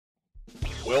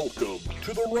Welcome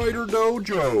to the Writer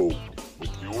Dojo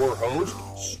with your host,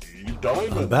 Steve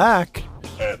Diamond. I'm back.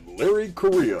 And Larry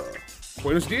Correa.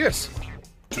 Buenos dias.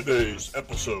 Today's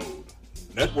episode,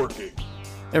 networking.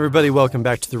 Everybody, welcome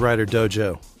back to the Writer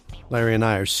Dojo. Larry and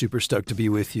I are super stoked to be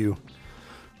with you.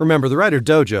 Remember, the Writer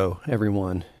Dojo,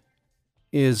 everyone,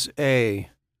 is a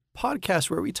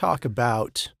podcast where we talk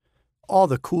about all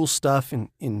the cool stuff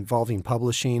involving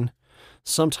publishing,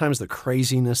 sometimes the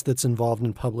craziness that's involved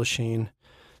in publishing.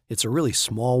 It's a really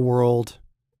small world,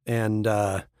 and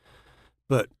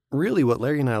but really what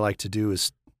Larry and I like to do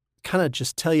is kind of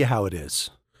just tell you how it is.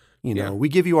 You know, we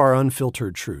give you our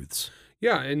unfiltered truths.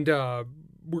 Yeah, and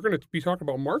we're going to be talking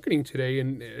about marketing today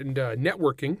and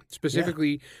networking.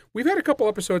 Specifically, we've had a couple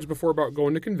episodes before about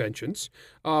going to conventions,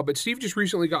 but Steve just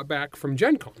recently got back from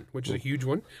Gen Con, which is a huge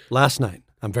one. Last night.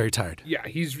 I'm very tired. Yeah,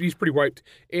 he's pretty wiped.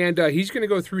 And he's going to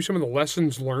go through some of the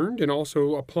lessons learned and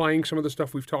also applying some of the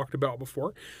stuff we've talked about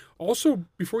before. Also,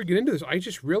 before we get into this, I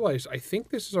just realized I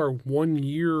think this is our 1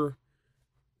 year.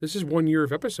 This is 1 year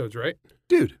of episodes, right?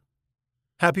 Dude,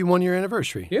 happy 1 year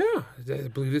anniversary. Yeah, I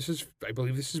believe this is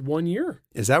 1 year.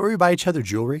 Is that where we buy each other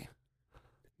jewelry?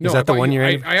 No, is that the 1 year?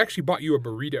 I actually bought you a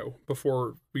burrito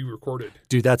before we recorded.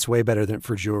 Dude, that's way better than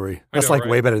for jewelry. That's know, like right?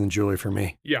 way better than jewelry for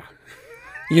me. Yeah.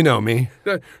 You know me.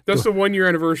 That's the 1 year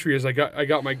anniversary. Is I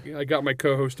got my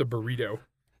co-host a burrito.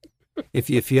 If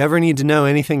you ever need to know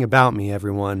anything about me,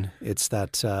 everyone, it's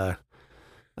that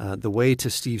the way to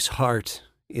Steve's heart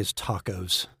is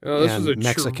tacos This and was a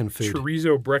Mexican food.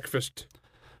 Chorizo breakfast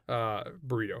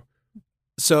burrito.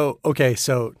 So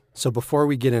before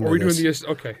we get into Are we this, doing this?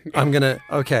 Okay.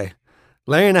 Okay.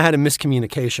 Larry and I had a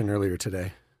miscommunication earlier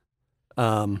today.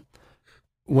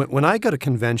 When I go to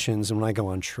conventions and when I go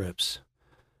on trips,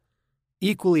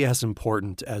 equally as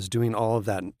important as doing all of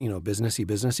that,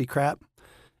 businessy crap,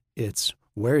 it's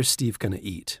where is Steve going to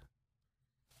eat?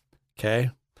 Okay?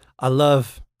 I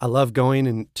love going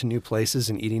into new places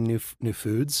and eating new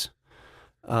foods.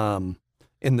 And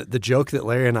the joke that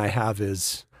Larry and I have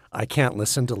is I can't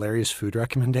listen to Larry's food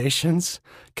recommendations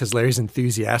because Larry's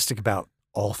enthusiastic about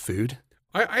all food.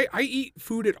 I eat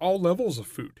food at all levels of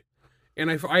food,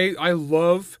 and I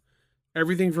love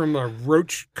everything from a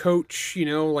roach coach,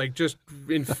 just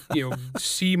in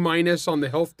C- on the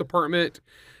health department,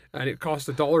 and it costs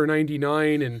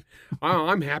 $1.99, and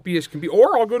I'm happy as can be.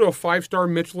 Or I'll go to a 5-star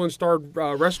Michelin-starred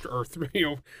restaurant,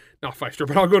 or not 5-star,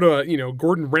 but I'll go to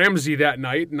Gordon Ramsay that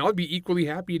night, and I'll be equally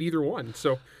happy at either one.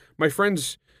 So my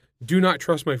friends do not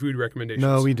trust my food recommendations.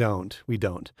 No, we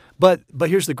don't. But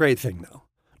here's the great thing, though.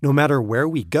 No matter where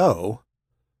we go,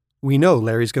 we know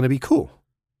Larry's going to be cool.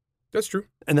 That's true.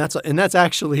 And that's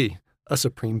actually a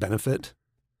supreme benefit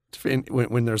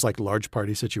when there's like large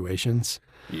party situations.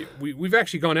 Yeah, we've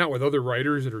actually gone out with other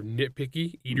writers that are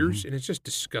nitpicky eaters, and it's just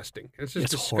disgusting. It's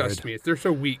disgusts me. They're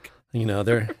so weak.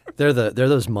 They're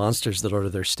those monsters that order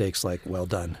their steaks like well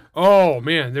done. Oh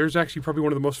man, there's actually probably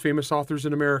one of the most famous authors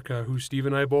in America who Steve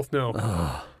and I both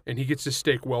know, and he gets his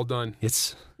steak well done.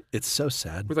 It's so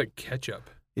sad with like ketchup.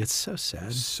 It's so sad.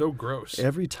 It's so gross.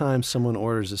 Every time someone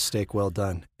orders a steak well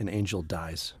done, an angel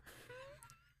dies.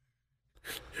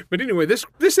 But anyway, this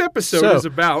episode is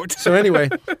about. So anyway,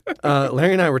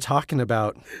 Larry and I were talking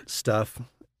about stuff,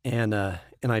 and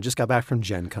I just got back from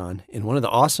Gen Con. And one of the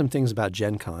awesome things about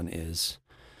Gen Con is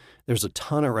there's a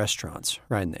ton of restaurants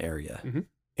right in the area. Mm-hmm.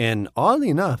 And oddly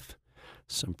enough,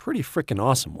 some pretty freaking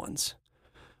awesome ones.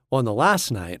 Well, on the last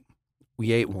night,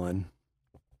 we ate one.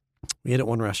 We ate at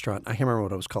one restaurant. I can't remember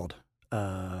what it was called.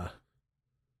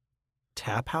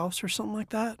 Tap House or something like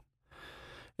that.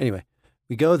 Anyway,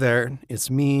 we go there. It's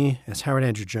me, it's Howard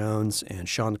Andrew Jones, and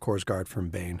Sean Korsgaard from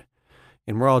Bain.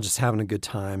 And we're all just having a good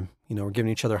time. We're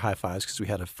giving each other high fives because we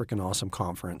had a freaking awesome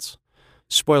conference.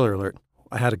 Spoiler alert,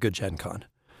 I had a good Gen Con.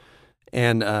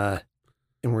 And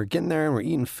we're getting there and we're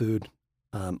eating food.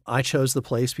 I chose the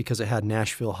place because it had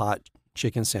Nashville hot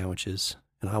chicken sandwiches,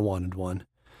 and I wanted one.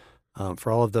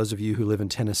 For all of those of you who live in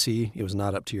Tennessee, it was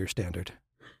not up to your standard.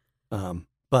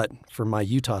 But for my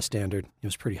Utah standard, it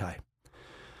was pretty high.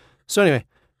 So anyway,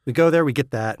 we go there, we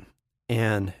get that,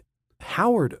 and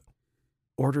Howard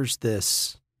orders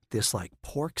this like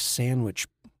pork sandwich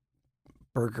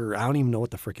burger. I don't even know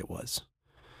what the frick it was.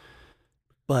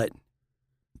 But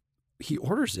he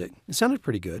orders it. It sounded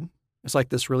pretty good. It's like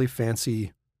this really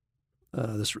fancy,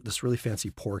 this really fancy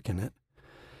pork in it.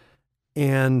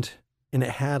 And it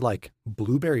had like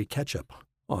blueberry ketchup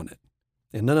on it.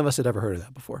 And none of us had ever heard of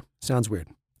that before. Sounds weird.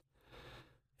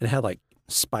 And it had like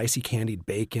spicy candied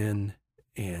bacon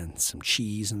and some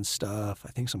cheese and stuff.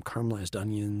 I think some caramelized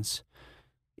onions.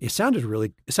 It sounded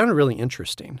really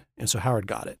interesting. And so Howard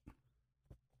got it.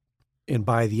 And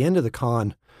by the end of the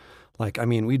con, like, I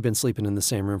mean, we'd been sleeping in the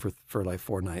same room for like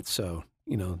 4 nights. So,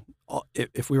 you know,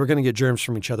 if we were going to get germs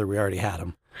from each other, we already had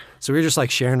them. So we were just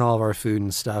like sharing all of our food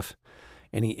and stuff.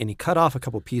 And he cut off a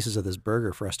couple pieces of this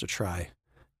burger for us to try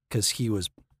because he was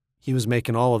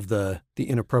making all of the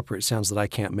inappropriate sounds that I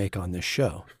can't make on this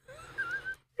show.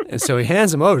 And so he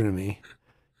hands them over to me.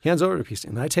 He hands over a piece,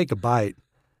 and I take a bite,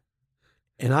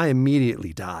 and I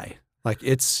immediately die. Like,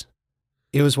 it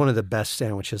was one of the best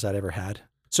sandwiches I'd ever had.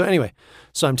 So anyway,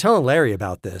 so I'm telling Larry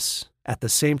about this at the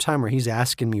same time where he's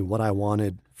asking me what I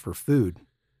wanted for food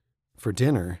for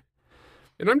dinner.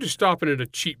 And I'm just stopping at a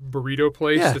cheap burrito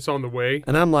place that's on the way.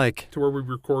 And I'm like, to where we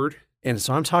record. And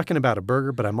so I'm talking about a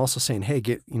burger, but I'm also saying, hey,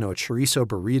 get, a chorizo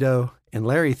burrito. And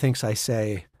Larry thinks I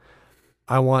say,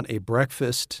 I want a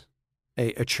breakfast,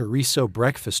 a chorizo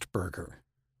breakfast burger.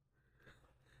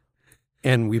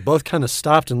 And we both kind of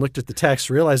stopped and looked at the text,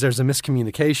 realized there's a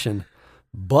miscommunication,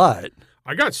 but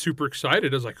I got super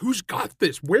excited. I was like, who's got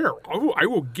this? Where? I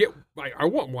will get, I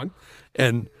want one.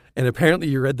 And apparently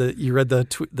you read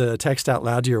the text out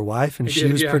loud to your wife, and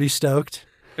she was pretty stoked.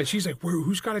 And she's like,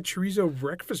 who's got a chorizo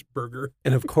breakfast burger?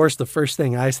 And of course, the first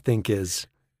thing I think is,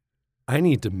 I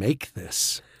need to make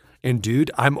this. And dude,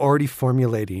 I'm already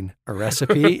formulating a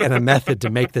recipe and a method to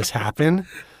make this happen.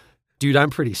 Dude,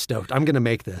 I'm pretty stoked. I'm going to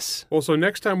make this. Well, so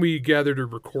next time we gather to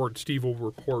record, Steve will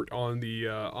report on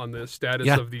the status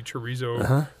of the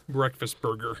chorizo breakfast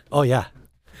burger. Oh, yeah.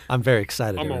 I'm very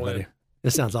excited, I'm everybody. all in.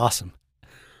 This sounds awesome.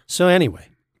 So anyway.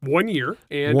 1 year.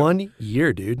 And 1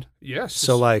 year, dude. Yes.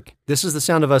 So like, this is the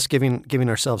sound of us giving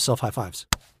ourselves self high fives.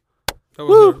 That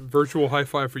was a virtual high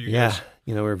five for you guys.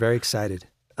 Yeah. We're very excited.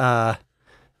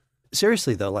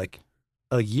 Seriously though, like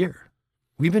a year.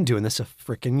 We've been doing this a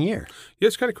freaking year. Yeah,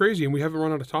 it's kind of crazy, and we haven't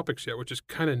run out of topics yet, which is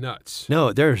kind of nuts.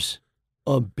 No, there's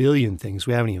a billion things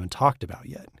we haven't even talked about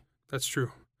yet. That's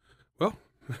true. Well,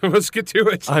 let's get to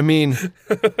it. I mean,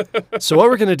 so what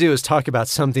we're going to do is talk about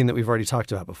something that we've already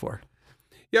talked about before.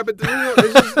 Yeah, but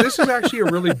this is actually a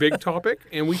really big topic,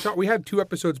 and we had 2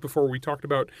 episodes before we talked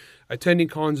about attending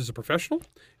cons as a professional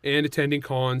and attending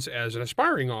cons as an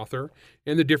aspiring author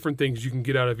and the different things you can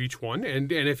get out of each one.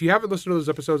 And if you haven't listened to those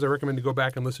episodes, I recommend to go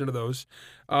back and listen to those.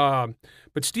 But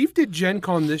Steve did Gen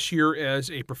Con this year as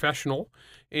a professional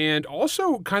and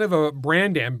also kind of a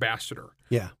brand ambassador.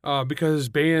 Yeah. Because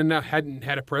Bain hadn't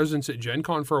had a presence at Gen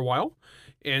Con for a while.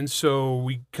 And so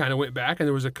we kind of went back, and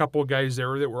there was a couple of guys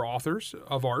there that were authors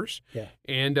of ours. Yeah.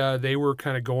 And they were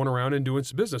kind of going around and doing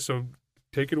some business. So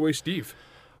take it away, Steve.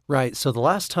 Right. So the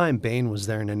last time Bain was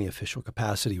there in any official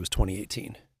capacity was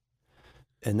 2018.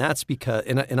 And that's because,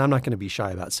 and I'm not going to be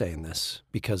shy about saying this,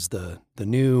 because the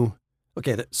new,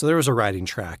 so there was a writing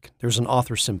track. There was an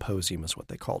author symposium is what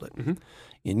they called it. Mm-hmm.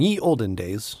 In ye olden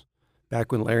days,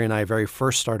 back when Larry and I very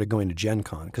first started going to Gen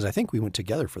Con, because I think we went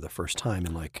together for the first time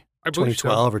in like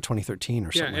 2012 or 2013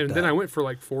 or something like that. Yeah, and then I went for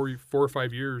like 4 or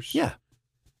 5 years. Yeah.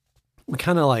 We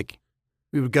kind of like,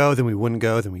 we would go, then we wouldn't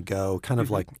go, then we'd go, kind of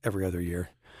like every other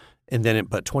year. And then,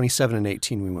 but 27 and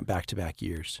 18, we went back-to-back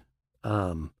years.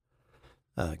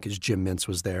 Because Jim Mintz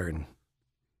was there, and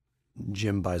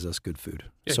Jim buys us good food.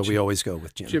 Yeah, so we always go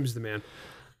with Jim. Jim's the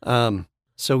man.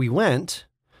 So we went,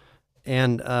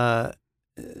 and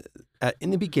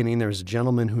in the beginning, there was a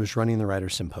gentleman who was running the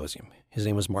Writers' Symposium. His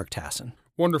name was Mark Tassin.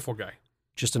 Wonderful guy.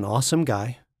 Just an awesome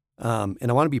guy. And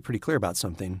I want to be pretty clear about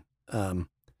something. Mark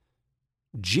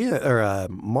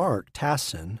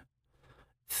Tassin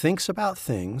thinks about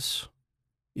things,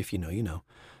 if you know, you know,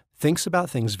 thinks about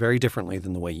things very differently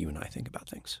than the way you and I think about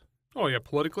things. Oh, yeah,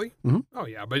 politically? Mm-hmm. Oh,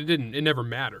 yeah, but it never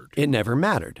mattered. It never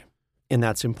mattered. And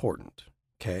that's important,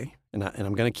 okay? And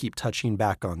I'm going to keep touching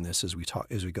back on this as we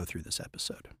go through this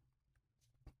episode.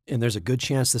 And there's a good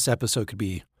chance this episode could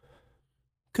be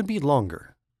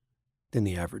longer than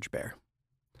the average bear.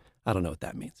 I don't know what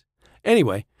that means.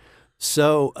 Anyway,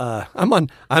 so I'm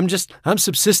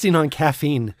subsisting on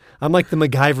caffeine. I'm like the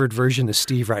MacGyvered version of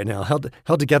Steve right now, held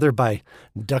together by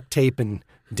duct tape and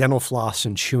dental floss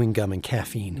and chewing gum and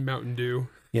caffeine. Mountain Dew.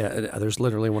 Yeah, there's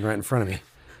literally one right in front of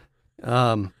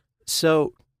me.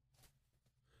 So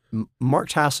Mark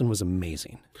Tassin was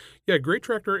amazing. Yeah, great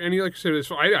director. And like I said,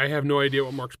 I have no idea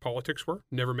what Mark's politics were.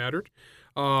 Never mattered.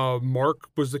 Mark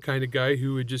was the kind of guy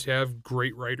who would just have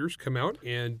great writers come out,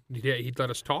 and he'd let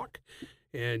us talk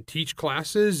and teach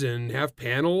classes and have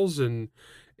panels, and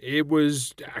it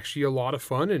was actually a lot of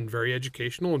fun and very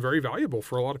educational and very valuable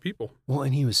for a lot of people. Well,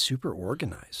 and he was super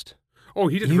organized. Oh,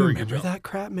 he did a very good job. You remember that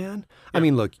crap, man? Yeah. I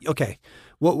mean, look, okay,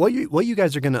 what you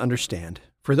guys are going to understand,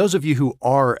 for those of you who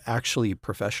are actually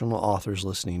professional authors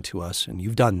listening to us, and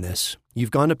you've done this,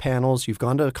 you've gone to panels, you've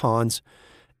gone to cons,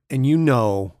 and you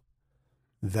know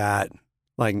that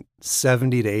like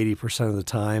 70 to 80% of the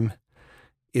time,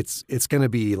 it's going to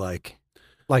be like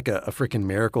a freaking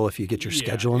miracle if you get your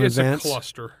schedule in advance. It's a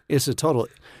cluster. It's a total.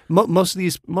 Most of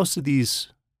these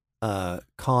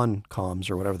comms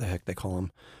or whatever the heck they call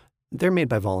them, they're made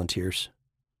by volunteers.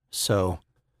 So,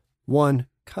 one,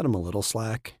 cut them a little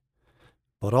slack,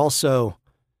 but also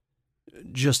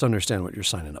just understand what you're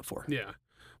signing up for. Yeah.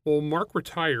 Well, Mark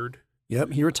retired.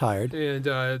 Yep, he retired.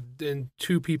 And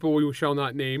two people we shall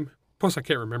not name. Plus, I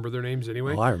can't remember their names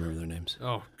anyway. Oh, I remember their names.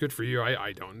 Oh, good for you.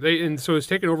 I don't. And so it's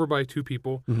taken over by two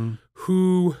people Mm-hmm.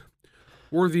 who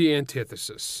were the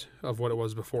antithesis of what it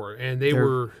was before, and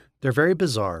they're very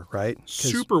bizarre, right?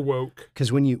 Super woke.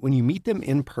 Because when you meet them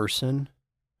in person,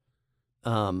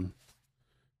 they're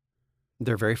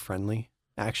very friendly,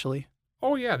 actually.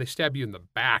 Oh yeah, they stab you in the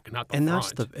back, not the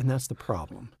front. That's the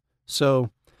problem.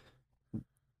 So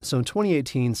in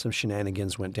 2018, some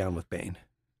shenanigans went down with Bane.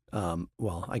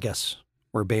 Well, I guess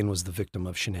where Bane was the victim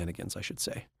of shenanigans, I should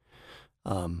say.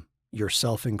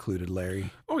 Yourself included,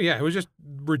 Larry. Oh yeah, it was just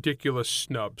ridiculous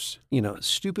snubs.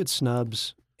 Stupid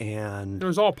snubs, and It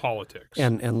was all politics.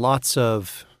 and lots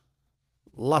of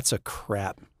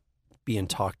crap being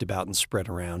talked about and spread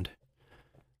around.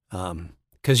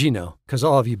 Because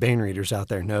all of you Bane readers out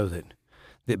there know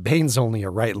that Bane's only a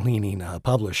right-leaning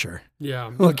publisher.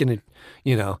 Yeah. Looking at,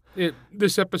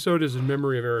 This episode is in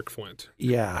memory of Eric Flint.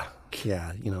 Yeah.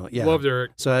 Loved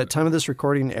Eric. So at time of this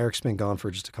recording, Eric's been gone for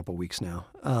just a couple weeks now.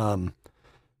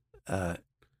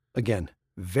 Again,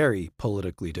 very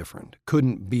politically different.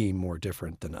 Couldn't be more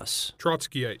different than us.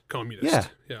 Trotskyite communist.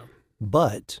 Yeah.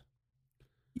 But,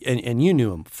 and you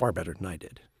knew him far better than I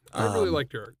did. I really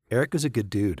liked Eric. Eric was a good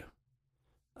dude.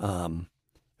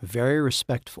 Very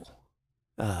respectful.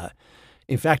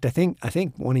 In fact, I think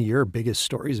one of your biggest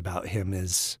stories about him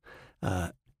is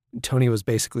Tony was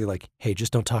basically like, "Hey,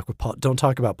 just don't talk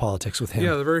about politics with him."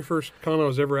 Yeah, the very first con I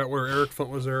was ever at, where Eric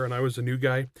Flint was there, and I was the new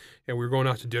guy, and we were going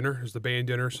out to dinner. It was the band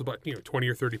dinner, so about 20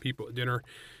 or 30 people at dinner,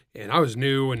 and I was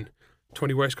new, and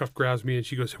Tony Weisskopf grabs me and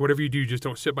she goes, "Whatever you do, just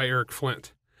don't sit by Eric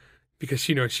Flint," because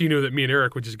she knew that me and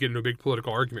Eric would just get into a big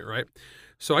political argument, right?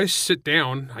 So I sit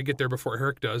down, I get there before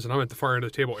Eric does, and I'm at the far end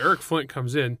of the table. Eric Flint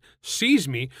comes in, sees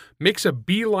me, makes a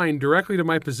beeline directly to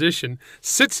my position,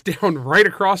 sits down right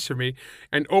across from me,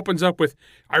 and opens up with,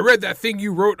 "I read that thing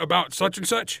you wrote about such and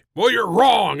such. Well, you're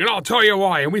wrong, and I'll tell you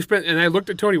why." And I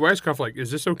looked at Tony Weisskopf like, "Is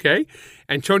this okay?"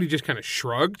 And Tony just kind of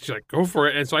shrugged. She's like, "Go for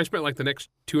it." And so I spent like the next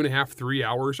 2.5, 3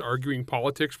 hours arguing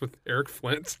politics with Eric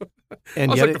Flint. And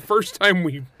that was like the first time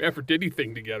we ever did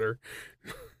anything together.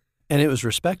 And it was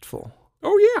respectful.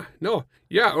 Oh yeah, no,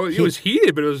 yeah. It was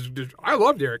heated, but it was. I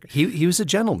loved Eric. He was a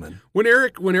gentleman. When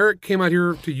Eric came out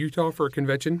here to Utah for a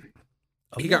convention,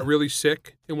 he got really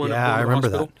sick and went up to the remember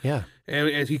hospital. that. Yeah,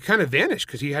 and he kind of vanished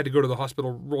because he had to go to the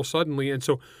hospital real suddenly, and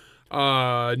so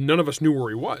none of us knew where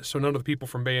he was. So none of the people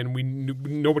from Bane,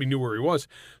 nobody knew where he was.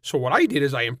 So what I did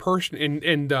is I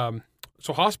impersonate,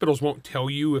 so hospitals won't tell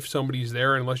you if somebody's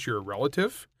there unless you're a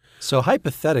relative. So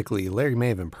hypothetically, Larry may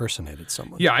have impersonated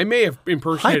someone. Yeah, I may have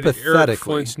impersonated Eric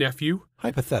Flint's nephew.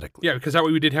 Hypothetically. Yeah, because that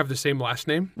way we did have the same last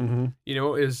name.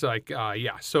 Mm-hmm. Is like,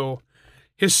 yeah. So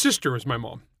his sister was my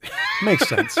mom. Makes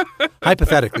sense.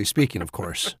 Hypothetically speaking, of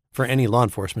course, for any law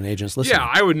enforcement agents listening.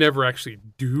 Yeah, I would never actually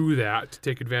do that to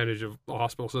take advantage of the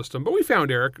hospital system. But we found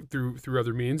Eric through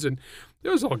other means, and it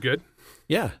was all good.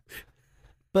 Yeah.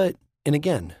 But, and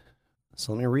again,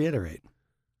 so let me reiterate,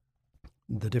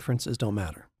 the differences don't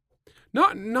matter.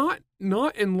 Not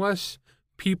unless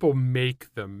people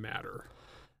make them matter.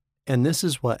 And this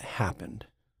is what happened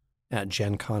at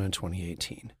Gen Con in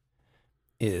 2018,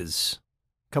 is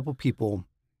a couple people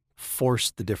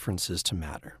forced the differences to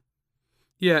matter.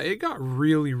 Yeah, it got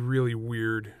really, really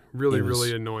weird, really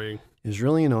annoying. It was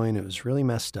really annoying. It was really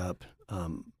messed up.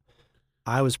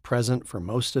 I was present for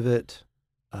most of it.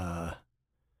 I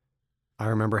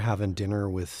remember having dinner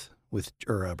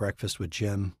or breakfast with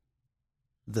Jim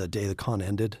the day the con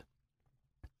ended,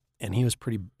 and he was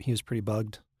pretty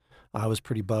bugged. I was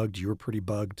pretty bugged. You were pretty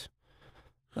bugged.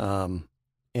 And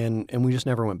we just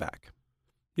never went back.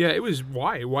 Yeah, it was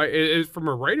why from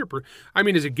a writer,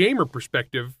 as a gamer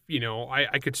perspective,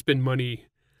 I could spend money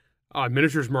on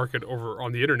miniatures market over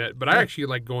on the internet, but I actually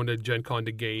like going to Gen Con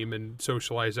to game and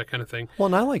socialize, that kind of thing. Well,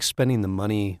 and I like spending the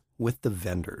money with the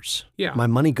vendors. Yeah. My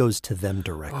money goes to them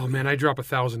directly. Oh man, I drop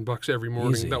 $1,000 every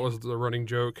morning. Easy. That was the running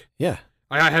joke. Yeah.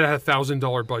 I had a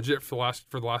 $1,000 budget for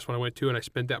the last one I went to, and I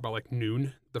spent that by like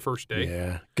noon the first day.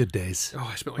 Yeah, good days.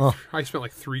 Oh, I spent like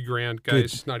 $3,000,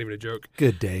 guys. Not even a joke.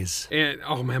 Good days. And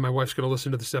oh man, my wife's gonna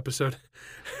listen to this episode.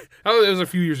 Oh, it was a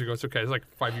few years ago. It's okay. It's like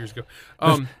 5 years ago.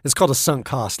 It's called a sunk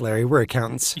cost, Larry. We're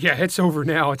accountants. Yeah, it's over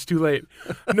now. It's too late.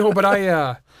 No,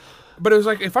 but but it was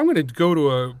like if I'm going to go to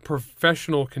a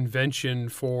professional convention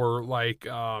for like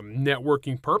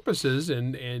networking purposes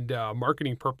and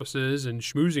marketing purposes and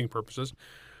schmoozing purposes,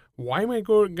 why am I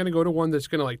going to go to one that's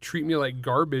going to like treat me like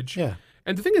garbage? Yeah.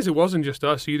 And the thing is, it wasn't just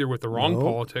us either with the wrong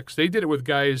politics. They did it with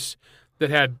guys that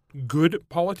had good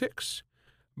politics,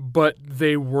 but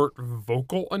they weren't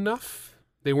vocal enough.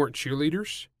 They weren't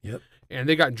cheerleaders. Yep. And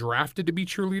they got drafted to be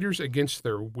cheerleaders against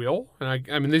their will. And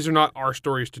I mean, these are not our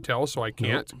stories to tell, so I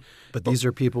can't. Nope. But these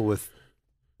are people with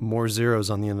more zeros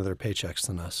on the end of their paychecks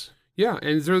than us. Yeah,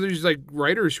 and there are these like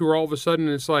writers who are all of a sudden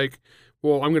it's like,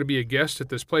 well, I'm going to be a guest at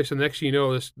this place, and next thing you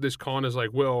know, this con is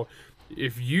like, well,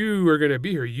 if you are going to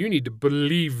be here, you need to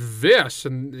believe this.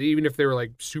 And even if they were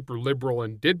like super liberal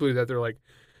and did believe that, they're like,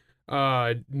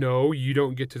 no, you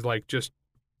don't get to like just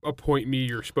appoint me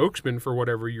your spokesman for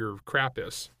whatever your crap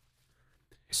is.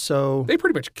 So they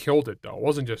pretty much killed it, though. It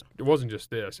wasn't just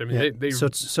this. I mean, they so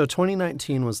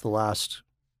 2019 was the last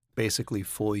basically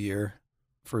full year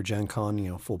for Gen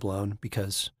Con, full blown,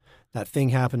 because that thing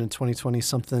happened in 2020.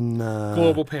 Something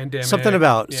global pandemic. Something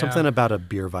about a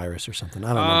beer virus or something.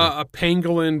 I don't know. A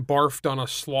pangolin barfed on a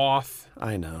sloth.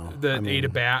 I know. That ate a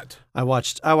bat. I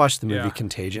watched the movie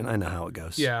Contagion. I know how it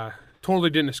goes. Yeah, totally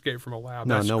didn't escape from a lab.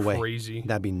 No, That's no way. Crazy.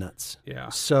 That'd be nuts. Yeah.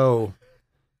 So,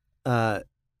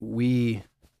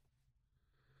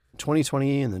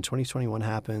 2020 and then 2021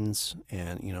 happens,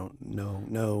 and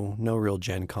no real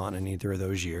Gen Con in either of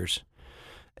those years,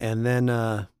 and then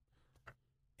a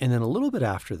little bit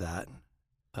after that,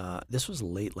 this was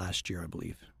late last year, I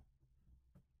believe.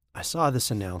 I saw this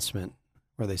announcement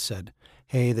where they said,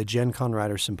 "Hey, the Gen Con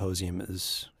Writer Symposium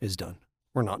is done.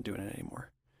 We're not doing it anymore."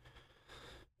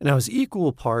 And I was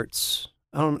equal parts.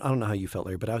 I don't know how you felt,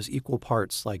 Larry, but I was equal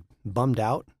parts like bummed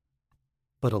out,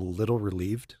 but a little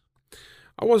relieved.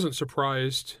 I wasn't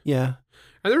surprised. Yeah.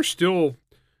 And they're still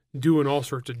doing all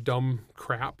sorts of dumb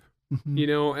crap,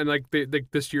 and like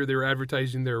this year they were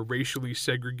advertising their racially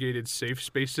segregated safe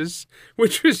spaces,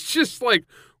 which was just like,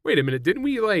 wait a minute, didn't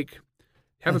we like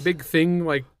have a big thing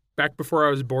like back before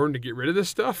I was born to get rid of this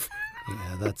stuff?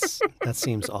 Yeah, that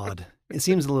seems odd. It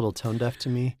seems a little tone deaf to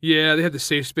me. Yeah, they had the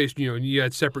safe space, and you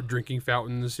had separate drinking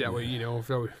fountains. That way,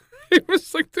 it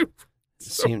was like bad.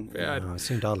 It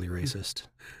seemed oddly racist.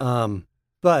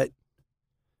 But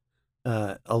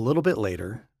a little bit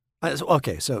later,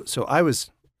 so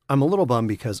I'm a little bummed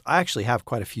because I actually have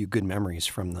quite a few good memories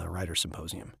from the Writer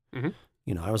Symposium.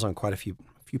 Mm-hmm. I was on quite a few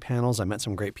panels. I met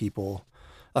some great people.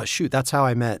 That's how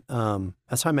I met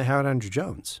Howard Andrew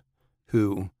Jones,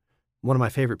 who one of my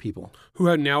favorite people.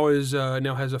 Who now has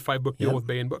a 5-book deal with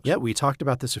Baen Books. Yeah, we talked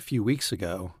about this a few weeks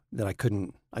ago. That I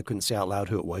couldn't say out loud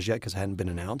who it was yet because it hadn't been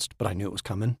announced, but I knew it was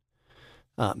coming.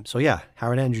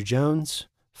 Howard Andrew Jones,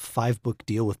 5-book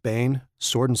deal with Baen,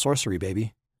 sword and sorcery,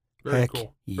 baby. Very Heck,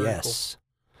 cool. Yes.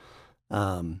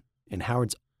 Cool. And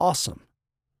Howard's awesome.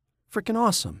 Freaking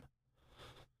awesome.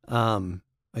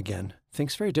 Again,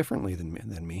 thinks very differently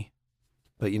than me.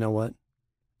 But you know what?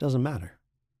 Doesn't matter.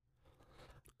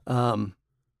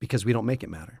 Because we don't make it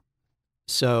matter.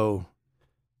 So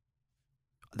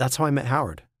that's how I met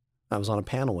Howard. I was on a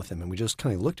panel with him and we just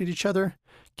kind of looked at each other,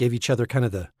 gave each other kind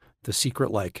of the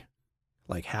secret like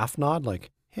half nod,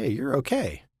 like, hey, you're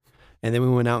okay. And then we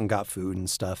went out and got food and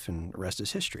stuff, and the rest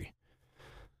is history.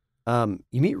 You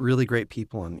meet really great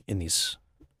people in these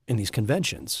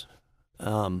conventions.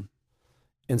 And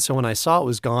so when I saw it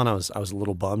was gone, I was a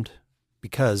little bummed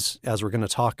because, as we're going to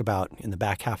talk about in the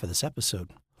back half of this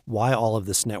episode, why all of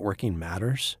this networking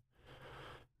matters.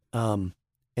 And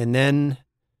then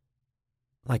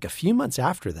like a few months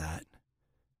after that,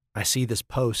 I see this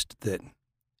post that,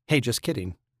 hey, just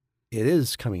kidding. It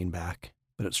is coming back,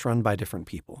 but it's run by different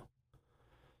people.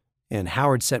 And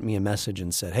Howard sent me a message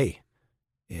and said, hey,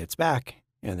 it's back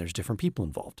and there's different people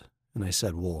involved. And I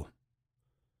said, well,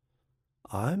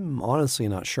 I'm honestly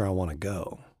not sure I want to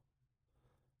go.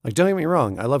 Like, don't get me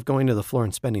wrong. I love going to the floor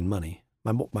and spending money.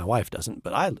 My wife doesn't,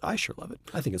 but I sure love it.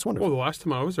 I think it's wonderful. Well, the last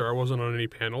time I was there, I wasn't on any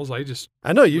panels. I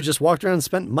know, you just walked around and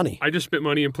spent money. I just spent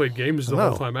money and played games the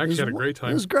whole time. I actually had a great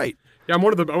time. It was great. Yeah,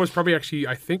 I was probably actually,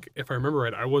 I think, if I remember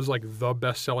right, I was like the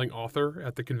best-selling author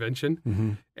at the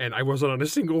convention, and I wasn't on a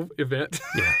single event.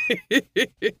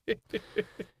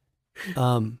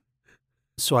 Yeah.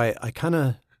 So I kind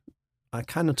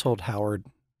of told Howard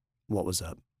what was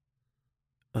up.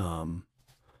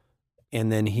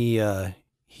 And then he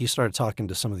started talking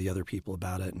to some of the other people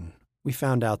about it, and we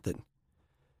found out that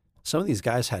some of these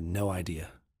guys had no idea.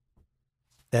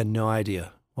 They had no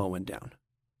idea what went down,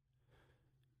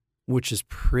 which is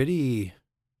pretty,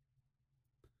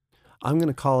 I'm going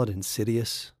to call it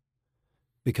insidious,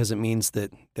 because it means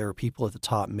that there are people at the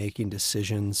top making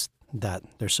decisions that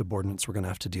their subordinates were going to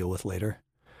have to deal with later.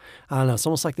 I don't know. It's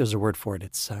almost like there's a word for it.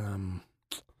 It's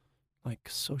like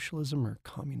socialism or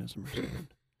communism or something.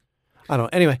 I don't know.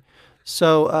 Anyway,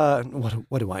 so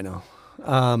what do I know?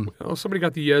 Well, somebody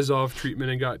got the Yezhov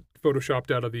treatment and got photoshopped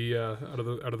out of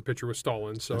the picture with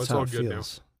Stalin, so That's it's how all it good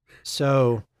feels.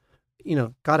 So,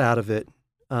 got out of it,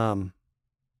 and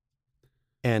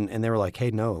they were like,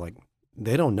 "Hey, no, like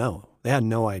they don't know. They had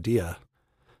no idea,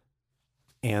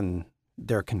 and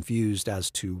they're confused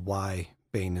as to why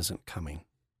Bain isn't coming."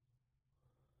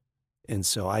 And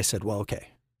so I said, "Well,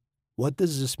 okay, what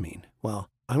does this mean?" Well,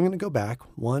 I'm going to go back.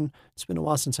 One, it's been a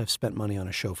while since I've spent money on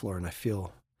a show floor, and I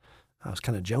feel I was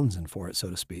kind of jonesing for it, so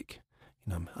to speak.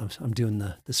 I'm doing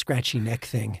the scratchy neck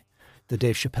thing, the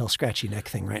Dave Chappelle scratchy neck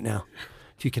thing right now,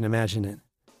 if you can imagine it.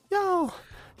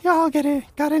 Y'all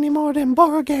got any more of them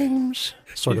board games?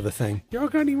 Sort of a thing. Y'all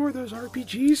got any more of those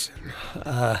RPGs?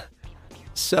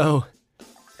 So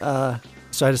I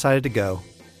decided to go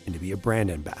and to be a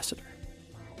brand ambassador.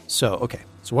 So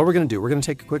what we're going to do, we're going to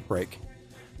take a quick break.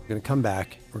 We're going to come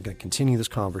back. We're going to continue this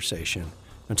conversation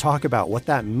and talk about what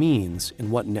that means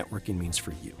and what networking means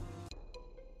for you.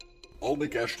 All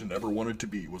Nick Ashton ever wanted to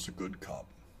be was a good cop.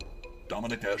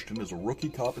 Dominic Ashton is a rookie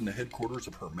cop in the headquarters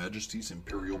of Her Majesty's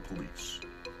Imperial Police.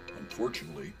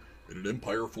 Unfortunately, in an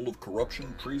empire full of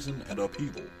corruption, treason, and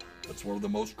upheaval, that's one of the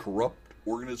most corrupt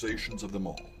organizations of them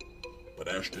all. But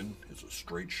Ashton is a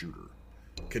straight shooter.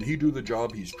 Can he do the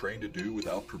job he's trained to do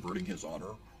without perverting his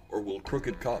honor, or will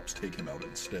crooked cops take him out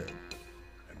instead?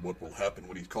 And what will happen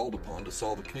when he's called upon to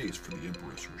solve a case for the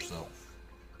Empress herself?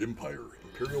 Empire,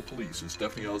 Imperial Police is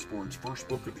Stephanie Osborne's first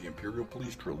book of the Imperial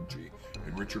Police trilogy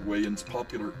in Richard Wayans'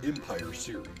 popular Empire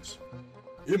series.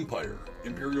 Empire,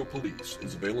 Imperial Police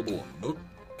is available on Nook,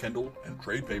 Kindle, and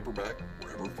trade paperback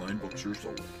wherever fine books are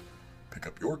sold. Pick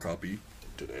up your copy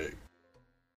today.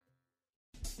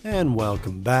 And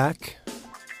welcome back.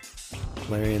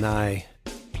 Larry and I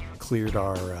cleared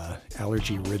our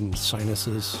allergy-ridden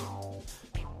sinuses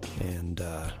and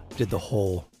did the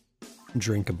whole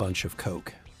drink a bunch of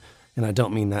Coke. And I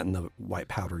don't mean that in the white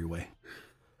powdery way.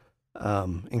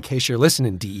 In case you're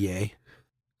listening, DEA,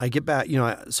 I get back,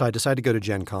 so I decided to go to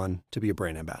Gen Con to be a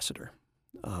brand ambassador.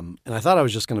 And I thought I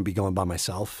was just going to be going by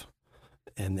myself.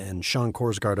 And then Sean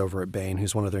Korsgaard over at Bain,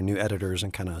 who's one of their new editors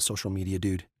and kind of social media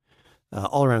dude,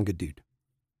 all around good dude,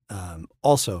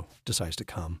 also decides to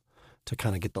come to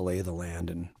kind of get the lay of the land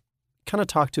and kind of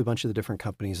talk to a bunch of the different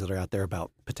companies that are out there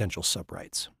about potential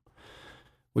sub-rights,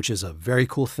 which is a very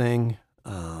cool thing.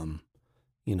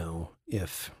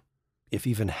 If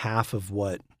even half of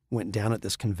what went down at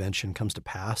this convention comes to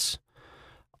pass,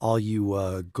 all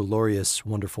you glorious,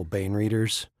 wonderful Bain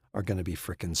readers are going to be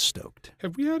freaking stoked.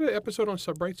 Have we had an episode on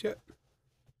sub-rights yet?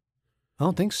 I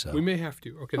don't think so. We may have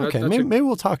to. Maybe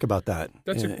we'll talk about that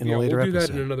in a later we'll do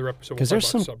episode. that in another episode. Because We'll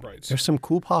talk about sub-rights. there's some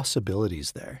cool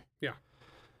possibilities there. Yeah.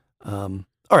 All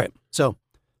right. So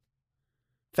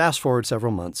fast forward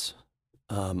several months.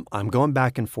 I'm going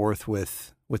back and forth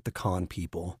with the con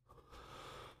people.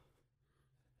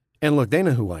 And look, they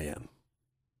know who I am.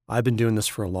 I've been doing this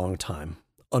for a long time.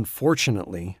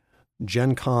 Unfortunately,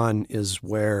 Gen Con is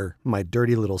where my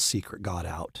dirty little secret got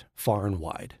out far and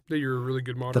wide. That you're a really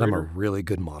good moderator. That I'm a really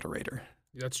good moderator.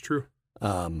 That's true.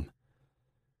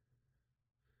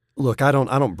 Look, I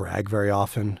don't brag very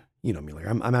often. You know me, Larry.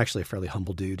 I'm actually a fairly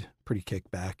humble dude, pretty kicked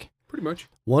back. Pretty much.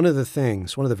 One of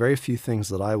the very few things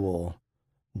that I will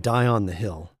die on the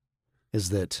hill is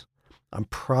that I'm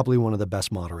probably one of the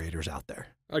best moderators out there.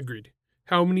 Agreed.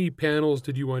 How many panels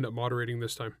did you wind up moderating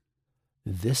this time?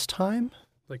 This time?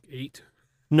 Like 8?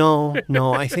 No,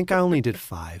 I think I only did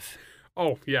 5.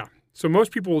 Oh, yeah. So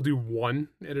most people will do 1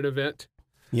 at an event.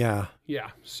 Yeah. Yeah.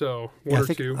 So one I or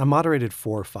think 2. I moderated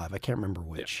 4 or 5. I can't remember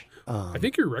which. I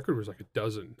think your record was like a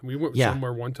dozen. We went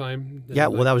somewhere one time. Yeah,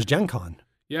 well, that was Gen Con.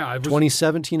 Yeah. It was,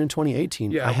 2017 and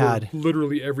 2018. Yeah, I had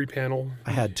literally every panel.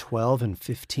 I had 12 and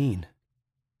 15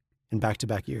 in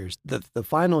back-to-back years. The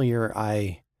final year,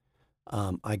 I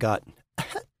got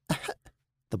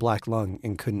the black lung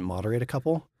and couldn't moderate a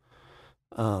couple,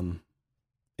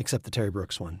 except the Terry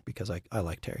Brooks one because I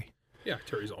like Terry. Yeah,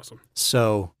 Terry's awesome.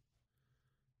 So,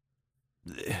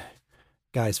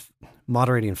 guys,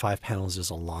 moderating 5 panels is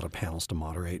a lot of panels to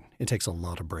moderate. It takes a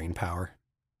lot of brain power.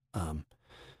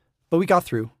 But we got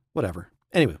through, whatever.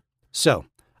 Anyway, so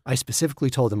I specifically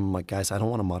told them, I'm like, guys, I don't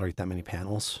want to moderate that many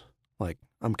panels. Like,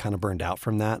 I'm kind of burned out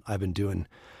from that. I've been doing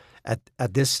at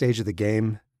this stage of the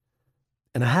game,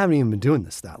 and I haven't even been doing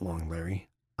this that long, Larry.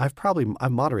 I've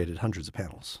moderated hundreds of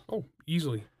panels, Oh,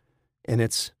 easily. and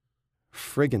it's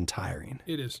friggin' tiring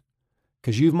It is.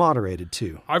 because you've moderated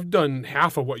too. I've done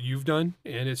half of what you've done,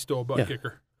 and it's still a butt Yeah.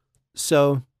 kicker.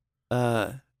 So,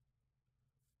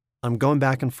 I'm going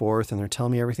back and forth, and they're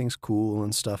telling me everything's cool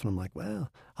and stuff, and I'm like,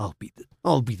 well,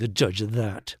 I'll be the judge of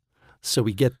that. So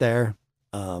we get there.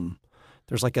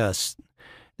 There's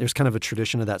kind of a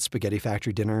tradition of that spaghetti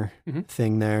factory dinner Mhm.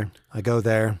 thing there. I go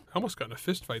there. I almost got in a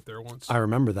fist fight there once. I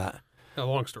remember that. A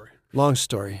long story. Long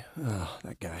story. Oh,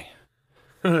 that guy.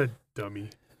 Dummy.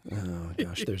 Oh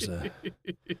gosh, there's a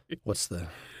what's the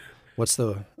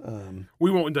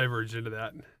We won't diverge into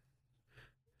that.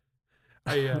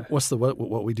 what's the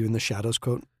what we do in the shadows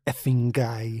quote? Effing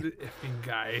guy. The effing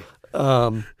guy.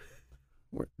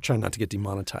 We're trying not to get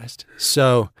demonetized.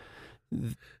 So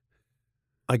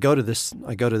I go to this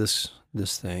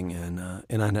thing and I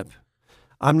end up.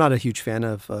 I'm not a huge fan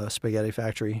of Spaghetti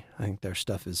Factory. I think their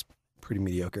stuff is pretty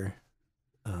mediocre.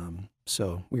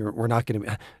 So we're not going to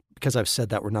be, because I've said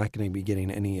that, we're not going to be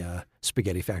getting any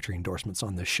Spaghetti Factory endorsements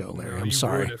on this show, Larry. No, I'm you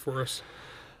sorry. ruined it for us.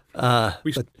 But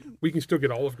We can still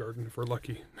get Olive Garden if we're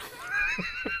lucky.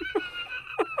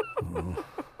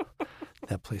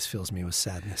 that place fills me with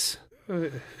sadness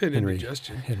And and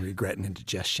indigestion. and regret and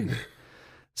indigestion.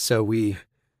 So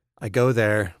I go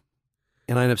there,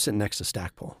 and I end up sitting next to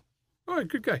Stackpole. Oh,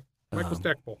 good guy. Michael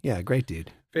Stackpole. Yeah, great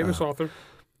dude. Famous author.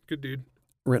 Good dude.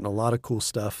 Written a lot of cool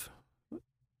stuff.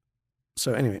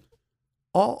 So anyway,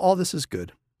 all this is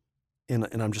good, and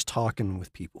I'm just talking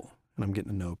with people, and I'm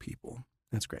getting to know people.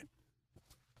 That's great.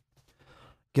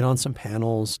 Get on some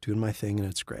panels, doing my thing, and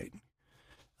it's great.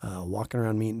 Walking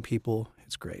around meeting people,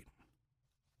 it's great.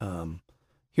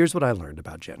 Here's what I learned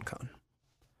about Gen Con.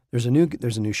 There's a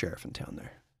new sheriff in town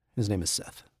there. His name is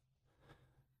Seth.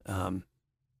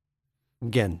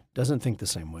 Again, doesn't think the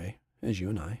same way as you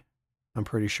and I. I'm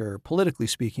pretty sure, politically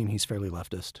speaking, he's fairly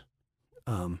leftist.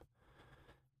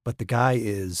 But the guy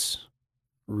is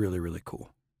really, really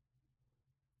cool.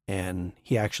 And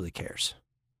he actually cares.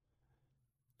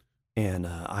 And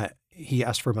he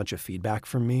asked for a bunch of feedback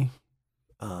from me.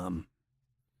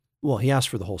 Well, he asked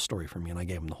for the whole story from me, and I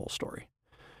gave him the whole story,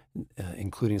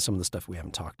 including some of the stuff we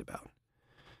haven't talked about.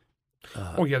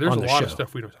 Oh, yeah, there's a lot of show.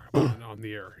 stuff we don't talk about on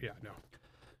the air. Yeah, no.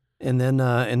 And then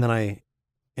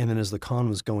as the con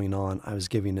was going on, I was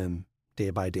giving him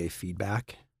day by day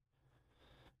feedback.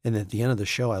 And at the end of the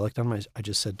show, I looked at him, I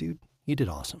just said, dude, you did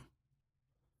awesome.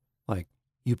 Like,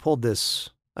 you pulled this.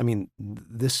 I mean,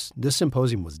 this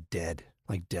symposium was dead,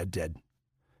 like dead.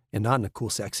 And not in a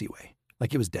cool, sexy way.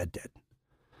 Like, it was dead.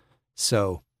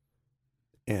 So,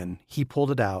 and he pulled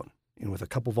it out, and with a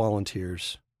couple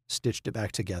volunteers, stitched it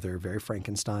back together, very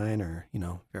Frankenstein, or,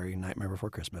 very Nightmare Before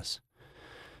Christmas.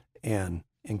 And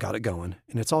got it going,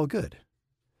 and it's all good.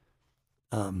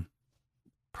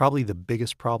 Probably the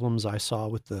biggest problems I saw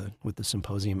with the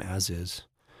symposium as is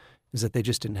that they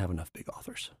just didn't have enough big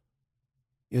authors.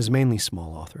 It was mainly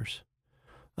small authors.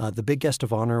 The big guest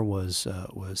of honor was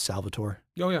Salvatore.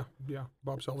 Oh, yeah,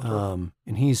 Bob Salvatore.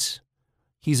 And he's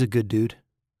a good dude.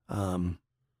 When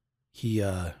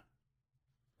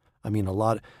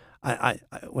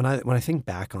I think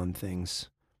back on things,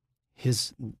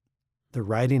 the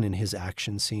writing in his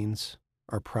action scenes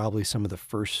are probably some of the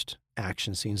first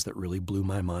action scenes that really blew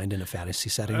my mind in a fantasy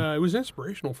setting. It was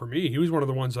inspirational for me. He was one of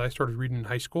the ones I started reading in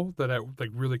high school that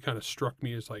really kind of struck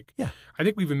me as like. Yeah. I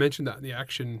think we even mentioned that in the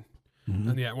action, in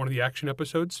one of the action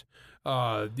episodes.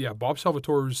 Bob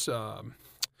Salvatore's. I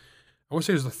want to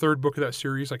say it was the third book of that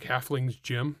series, like Halfling's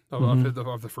Gym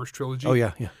of the first trilogy. Oh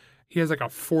yeah. He has like a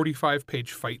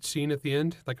 45-page fight scene at the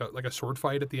end, like a sword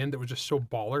fight at the end that was just so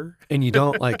baller. And you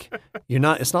don't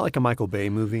it's not like a Michael Bay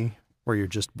movie where you're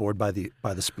just bored by the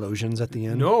explosions at the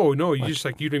end. No, you just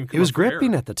you didn't even come It was up for air.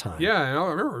 gripping at the time. Yeah, and I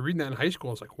remember reading that in high school.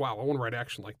 I was like, wow, I want to write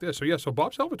action like this. So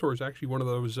Bob Salvatore is actually one of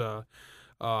those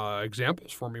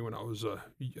examples for me when I was a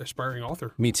aspiring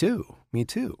author. Me too.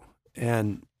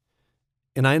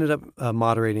 And I ended up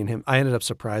moderating him. I ended up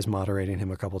surprise moderating him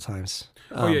a couple times.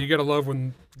 You got to love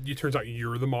when it turns out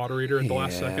you're the moderator at the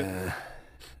last second.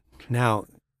 Now,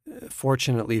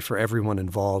 fortunately for everyone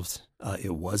involved,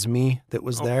 it was me that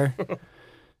was there.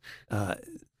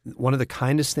 One of the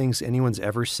kindest things anyone's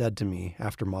ever said to me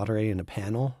after moderating a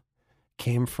panel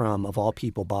came from, of all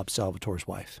people, Bob Salvatore's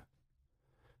wife.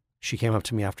 She came up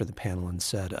to me after the panel and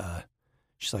said,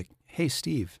 she's like, hey,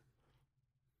 Steve,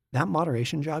 that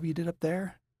moderation job you did up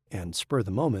there, and spur of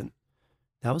the moment,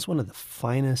 that was one of the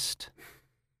finest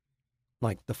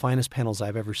like the finest panels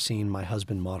I've ever seen my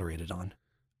husband moderated on.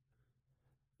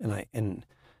 And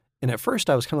at first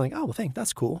I was kind of like, oh, well,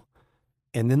 that's cool.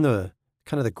 And then the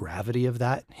kind of the gravity of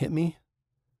that hit me.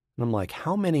 And I'm like,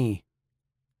 how many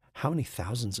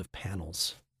thousands of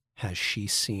panels has she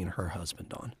seen her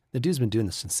husband on? The dude's been doing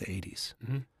this since the 80s.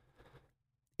 Mm-hmm.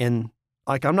 And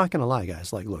like, I'm not going to lie,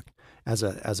 guys. Like, look, as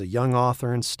a young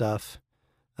author and stuff,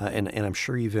 and I'm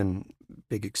sure even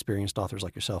big experienced authors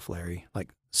like yourself, Larry, like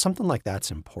something like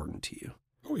that's important to you.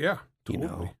 Oh yeah, totally.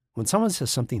 You know, when someone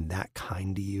says something that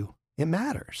kind to you, it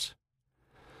matters.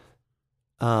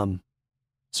 So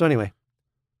anyway,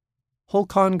 whole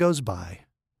con goes by.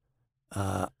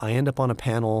 I end up on a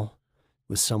panel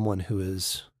with someone who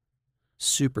is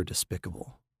super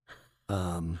despicable.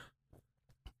 And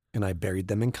I buried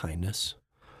them in kindness,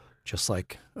 just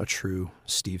like a true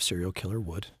Steve serial killer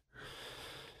would.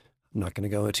 I'm not going to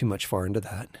go too much far into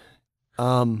that.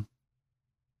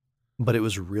 But it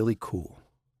was really cool.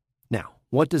 Now,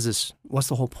 what's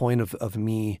the whole point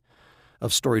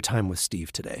of story time with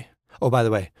Steve today? Oh, by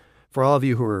the way, for all of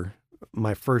you who are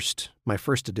my first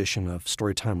edition of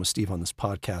Storytime with Steve on this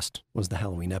podcast was the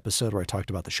Halloween episode where I talked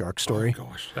about the shark story. Oh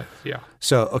gosh, yeah.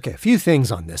 So, okay, a few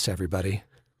things on this, everybody.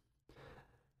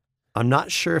 I'm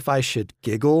not sure if I should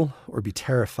giggle or be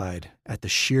terrified at the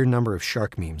sheer number of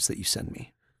shark memes that you send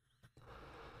me.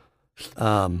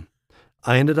 I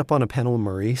ended up on a panel with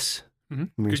Maurice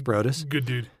Brodus. Good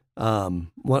dude.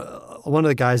 One of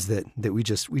the guys that we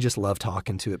just love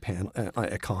talking to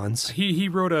at cons. He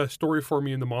wrote a story for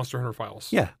me in the Monster Hunter Files.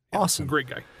 Yeah, awesome. Great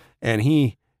guy. And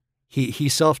he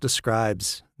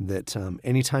self-describes that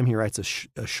anytime he writes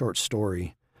a short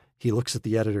story, he looks at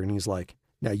the editor and he's like,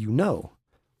 now you know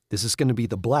this is going to be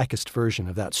the blackest version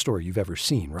of that story you've ever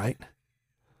seen, right?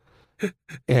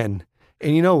 and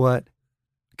you know what?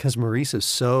 Because Maurice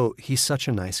he's such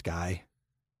a nice guy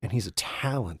and he's a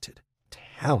talented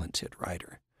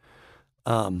writer.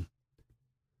 You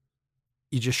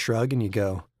just shrug and you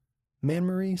go, man,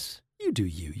 Maurice, you do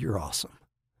you. You're awesome.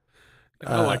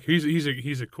 He's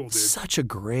a cool dude. Such a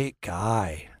great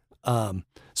guy.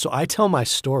 So I tell my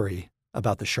story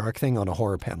about the shark thing on a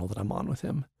horror panel that I'm on with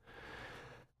him.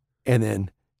 And then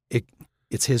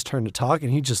it's his turn to talk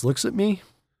and he just looks at me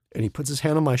and he puts his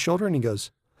hand on my shoulder and he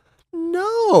goes,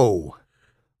 no,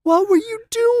 what were you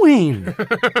doing?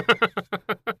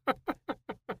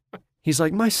 He's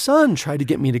like, my son tried to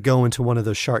get me to go into one of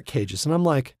those shark cages. And I'm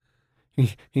like,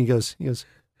 he goes,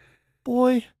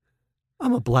 boy,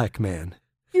 I'm a black man.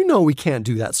 You know we can't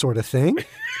do that sort of thing.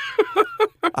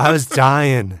 I was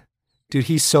dying. Dude,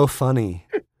 he's so funny.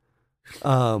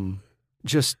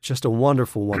 Just a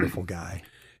wonderful, wonderful guy.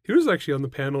 He was actually on the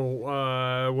panel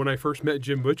when I first met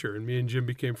Jim Butcher, and me and Jim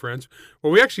became friends.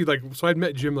 Well, we actually so I'd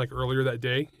met Jim earlier that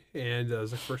day, and it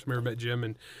was the first time I ever met Jim,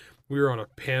 and we were on a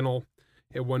panel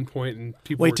at one point, and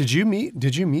people. Wait, did you meet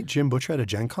Jim Butcher at a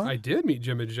Gen Con? I did meet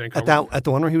Jim at a Gen Con. At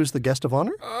the one where he was the guest of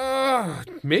honor?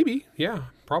 Maybe, yeah,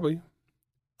 probably.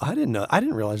 I didn't know. I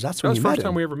didn't realize that's when you met him. That was the first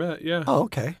time we ever met. Yeah. Oh,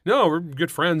 okay. No, we're good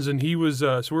friends, and he was.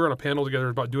 So we were on a panel together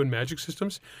about doing magic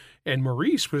systems, and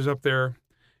Maurice was up there,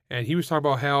 and he was talking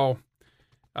about how,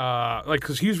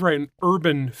 because he was writing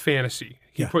urban fantasy.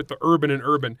 He put the urban in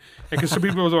urban, and because some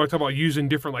people talk about using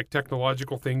different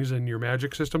technological things in your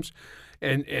magic systems,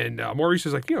 and Maurice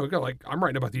is I'm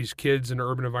writing about these kids in an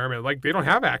urban environment, they don't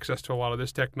have access to a lot of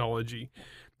this technology.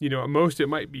 At most it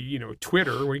might be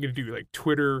Twitter. What are you going to do,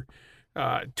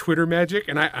 Twitter magic?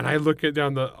 And I look at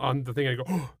on the thing and I go,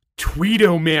 oh,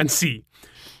 tweetomancy.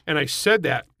 And I said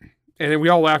that, and then we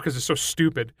all laughed because it's so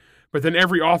stupid. But then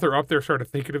every author up there started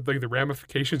thinking of the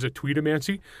ramifications of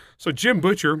tweetomancy. So Jim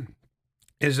Butcher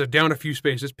is down a few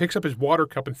spaces, picks up his water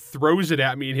cup and throws it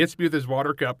at me and hits me with his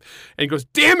water cup and goes,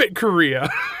 "Damn it, Korea."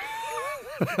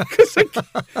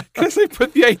 Because I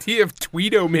put the idea of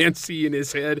tweetomancy in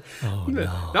his head. Oh,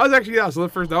 no. That was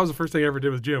the first thing I ever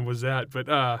did with Jim was that. But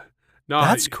no,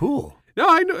 that's cool. No,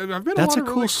 I know. I've been. That's a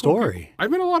cool really story.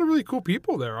 I've met a lot of really cool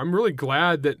people there. I'm really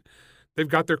glad that they've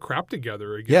got their crap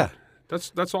together again. Yeah,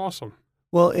 that's awesome.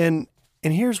 Well, and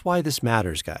here's why this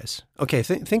matters, guys. Okay,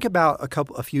 think about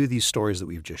a few of these stories that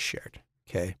we've just shared.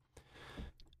 Okay,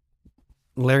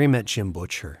 Larry met Jim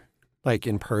Butcher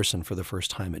in person for the first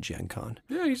time at Gen Con.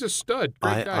 Yeah, he's a stud.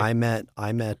 Great guy. I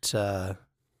met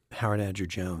Howard Andrew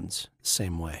Jones the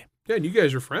same way. Yeah, and you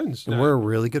guys are friends. And we're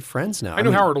really good friends now. I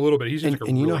know Howard a little bit. He's just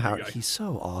and you know really Howard, good guy. He's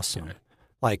so awesome.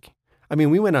 Yeah.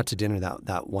 We went out to dinner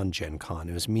that one Gen Con.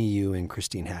 It was me, you, and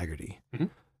Christine Haggerty,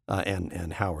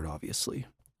 and Howard, obviously.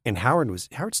 And Howard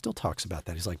still talks about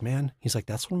that. He's like, man,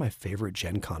 that's one of my favorite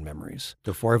Gen Con memories.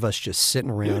 The four of us just sitting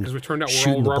around. Because we turned out we're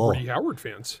shooting all the Robert bull. E. Howard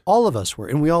fans. All of us were,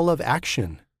 and we all love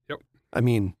action. Yep. I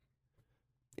mean,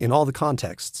 in all the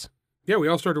contexts. Yeah, we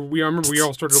all started. I remember we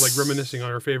all started like reminiscing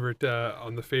on our favorite,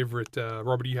 on the favorite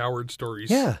Robert E. Howard stories.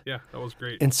 Yeah. Yeah, that was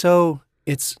great. And so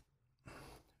it's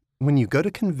when you go to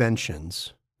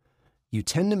conventions, you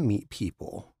tend to meet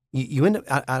people. You end up,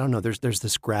 I don't know, there's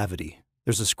this gravity.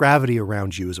 There's this gravity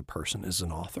around you as a person, as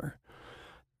an author.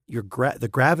 The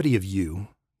gravity of you,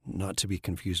 not to be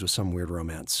confused with some weird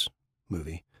romance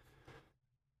movie,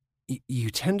 you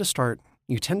tend to start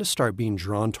being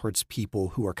drawn towards people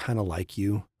who are kind of like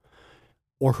you,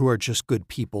 or who are just good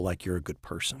people, like you're a good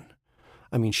person.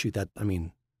 I mean, shoot, that's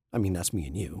me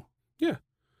and you. Yeah.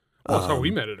 Well, that's how we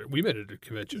met at a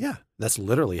convention. Yeah, that's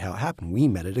literally how it happened. We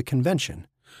met at a convention.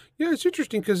 Yeah, it's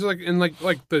interesting because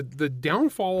the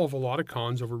downfall of a lot of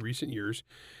cons over recent years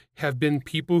have been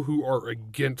people who are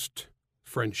against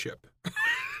friendship.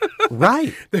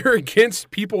 Right. They're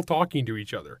against people talking to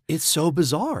each other. It's so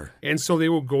bizarre. And so they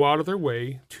will go out of their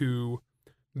way to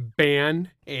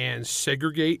ban and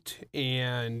segregate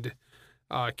and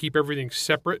keep everything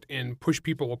separate and push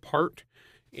people apart.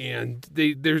 And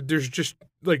there's just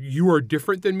like, you are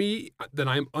different than me, then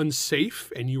I'm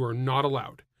unsafe and you are not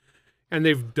allowed. And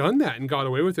they've done that and got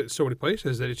away with it in so many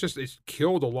places that it's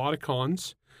killed a lot of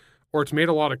cons, or it's made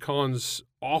a lot of cons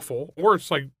awful, or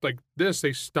it's like this,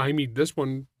 they stymied this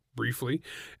one briefly.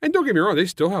 And don't get me wrong, they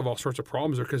still have all sorts of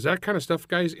problems there, because that kind of stuff,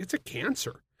 guys, it's a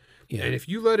cancer. Yeah. And if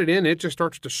you let it in, it just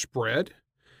starts to spread.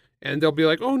 And they'll be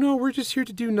like, oh, no, we're just here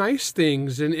to do nice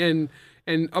things and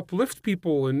uplift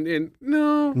people. And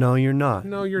no. No, you're not.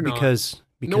 No, you're not. Because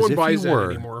no one if buys you that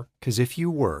were, anymore. Because if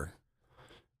you were,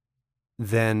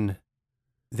 then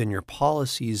your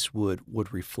policies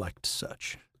would reflect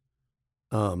such.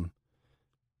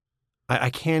 I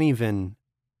can't even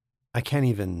I can't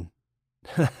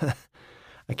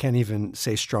even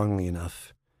say strongly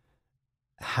enough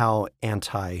how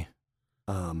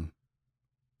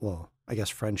well, I guess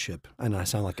friendship. I know I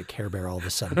sound like a Care Bear all of a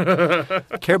sudden.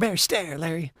 Care Bear stare,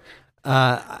 Larry.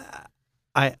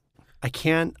 I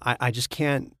just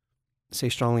can't say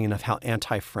strongly enough how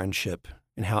anti-friendship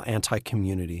and how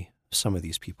anti-community some of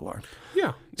these people are.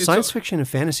 Yeah. Science fiction and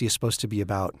fantasy is supposed to be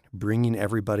about bringing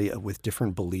everybody with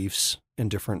different beliefs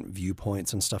and different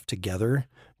viewpoints and stuff together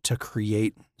to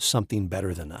create something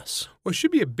better than us. Well, it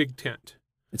should be a big tent.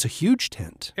 It's a huge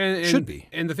tent. And should be.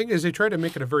 And the thing is, they try to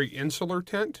make it a very insular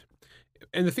tent.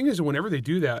 And the thing is, whenever they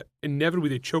do that, inevitably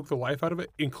they choke the life out of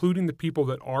it, including the people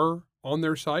that are on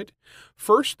their side.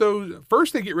 First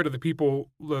they get rid of the people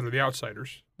that are the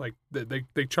outsiders. Like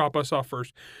they chop us off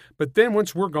first. But then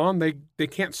once we're gone, they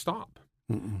can't stop.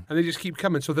 Mm-mm. And they just keep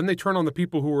coming. So then they turn on the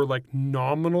people who are like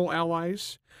nominal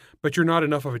allies, but you're not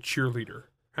enough of a cheerleader.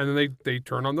 And then they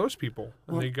turn on those people,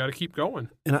 and they got to keep going.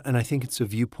 And I think it's a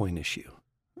viewpoint issue.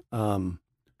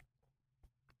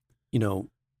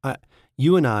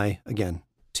 You and I, again,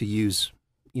 to use,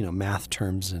 math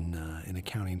terms and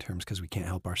accounting terms, because we can't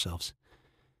help ourselves.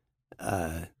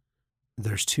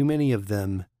 There's too many of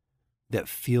them that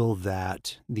feel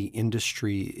that the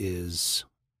industry is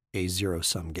a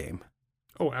zero-sum game.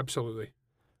 Oh, absolutely.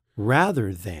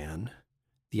 Rather than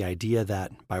the idea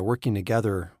that by working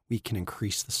together, we can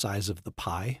increase the size of the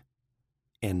pie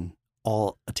and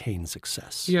all attain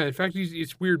success. Yeah, in fact,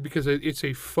 it's weird because it's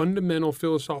a fundamental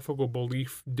philosophical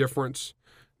belief difference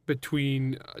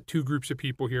between two groups of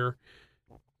people here.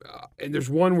 And there's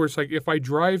one where it's like, if I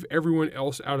drive everyone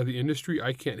else out of the industry,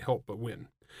 I can't help but win.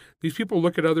 These people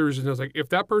look at others and it's like, if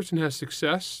that person has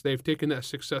success, they've taken that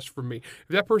success from me. If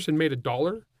that person made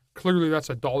 $1, clearly that's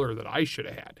 $1 that I should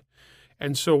have had.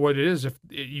 And so what it is, if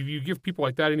you give people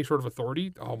like that any sort of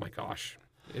authority, oh my gosh,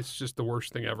 it's just the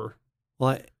worst thing ever.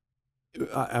 Well,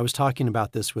 I was talking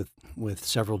about this with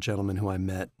several gentlemen who I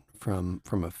met from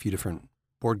a few different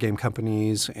board game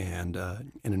companies and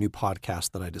in a new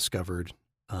podcast that I discovered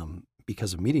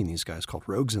because of meeting these guys called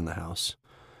Rogues in the House.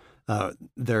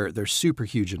 They're super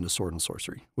huge into sword and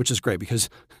sorcery, which is great because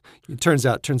it turns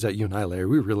out you and I, Larry,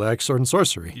 we really like sword and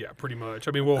sorcery. Yeah, pretty much.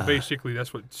 I mean, well, basically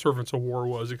that's what Servants of War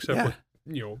was, except with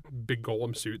big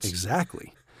golem suits.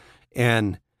 Exactly.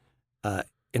 And I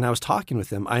was talking with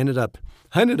them. I ended up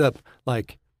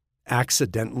like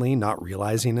accidentally, not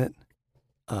realizing it,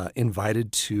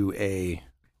 invited to a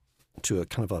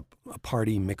kind of a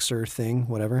party mixer thing,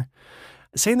 whatever.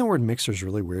 Saying the word mixer is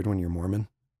really weird when you're Mormon.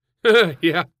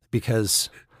 Yeah. Because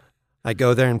I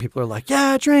go there and people are like,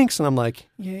 yeah, drinks. And I'm like,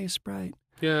 yay, Sprite.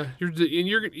 Yeah.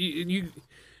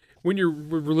 When you're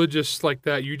religious like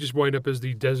that, you just wind up as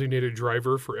the designated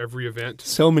driver for every event.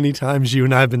 So many times you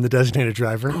and I have been the designated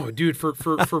driver. Oh, dude, for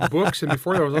books, and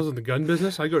before that, I was in the gun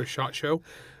business. I go to SHOT Show.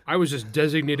 I was just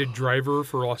designated driver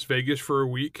for Las Vegas for a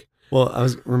week. Well, I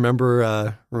was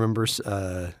remember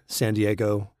San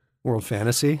Diego World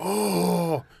Fantasy.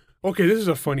 Oh, okay. This is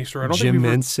a funny story. I don't Jim think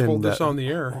we've Mintz ever told and this on the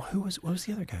air. what was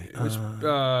the other guy?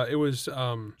 It was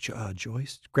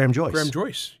Joyce, Graham Joyce. Graham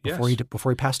Joyce. Yes.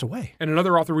 Before he passed away. And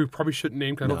another author we probably shouldn't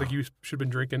name because I don't No. think you should have been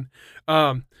drinking.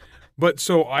 But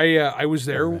so I was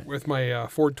there with my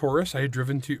Ford Taurus. I had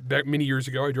driven back many years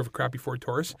ago. I drove a crappy Ford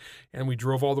Taurus, and we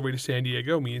drove all the way to San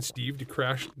Diego, me and Steve, to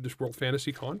crash this World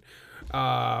Fantasy Con.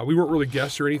 We weren't really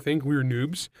guests or anything. We were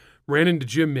noobs. Ran into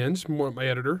Jim Mintz, my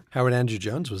editor. Howard Andrew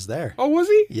Jones was there. Oh, was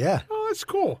he? Yeah, Oh, that's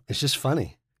cool. it's just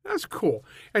funny. That's cool.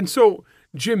 And so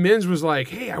Jim Mintz was like,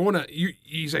 "Hey, I want to."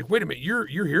 He's like, "Wait a minute, you're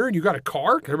here and you got a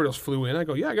car?" 'Cause everybody else flew in. I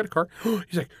go, "Yeah, I got a car."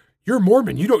 He's like, "You're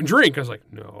Mormon. You don't drink." I was like,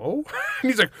 "No."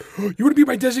 And he's like, "You want to be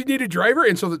my designated driver?"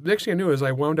 And so the next thing I knew is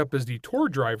I wound up as the tour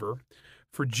driver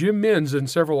for Jim Mintz and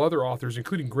several other authors,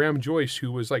 including Graham Joyce,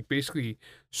 who was like basically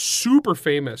super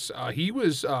famous. He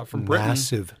was from Britain.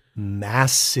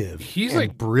 Massive. He's and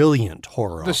like brilliant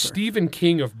horror The author. Stephen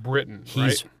King of Britain,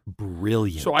 He's right?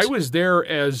 brilliant. So I was there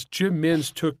as Jim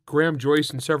Mintz took Graham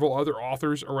Joyce and several other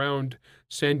authors around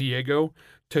San Diego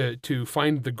to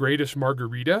find the greatest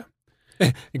margarita.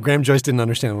 Graham Joyce didn't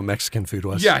understand what Mexican food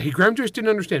was. Yeah, Graham Joyce didn't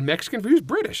understand Mexican food. He was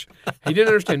British. He didn't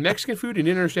understand Mexican food. He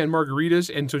didn't understand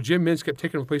margaritas. And so Jim Mintz kept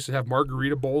taking him to places that have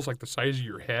margarita bowls like the size of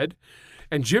your head.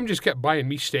 And Jim just kept buying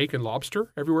me steak and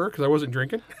lobster everywhere because I wasn't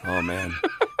drinking. Oh man,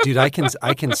 dude, I can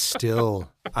still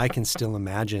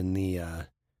imagine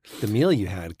the meal you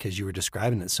had because you were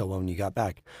describing it so well when you got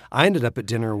back. I ended up at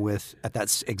dinner at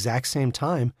that exact same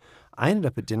time. I ended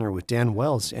up at dinner with Dan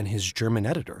Wells and his German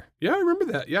editor. Yeah, I remember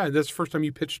that. Yeah, that's the first time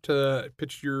you pitched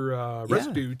your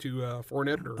residue to a foreign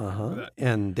editor. I remember that.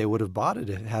 And they would have bought it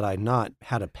had I not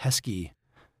had a pesky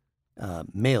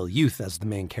male youth as the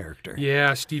main character.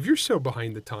 Yeah, Steve, you're so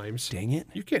behind the times. Dang it.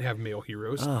 You can't have male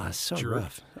heroes. Oh, it's so Jerk.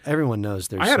 rough. Everyone knows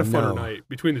there's I had a funner night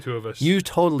between the two of us. You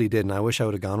totally did, and I wish I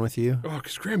would have gone with you. Oh,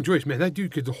 because Graham Joyce, man, that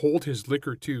dude could hold his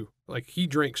liquor too. Like he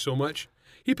drank so much.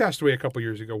 He passed away a couple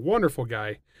years ago. Wonderful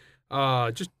guy.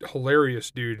 Just hilarious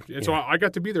dude. And so I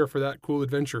got to be there for that cool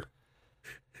adventure.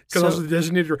 Because I was the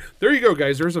designated. There you go,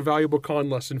 guys. There's a valuable con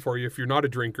lesson for you. If you're not a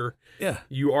drinker,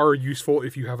 you are useful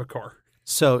if you have a car.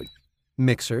 So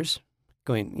mixers,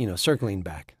 circling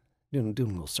back, doing a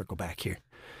little circle back here.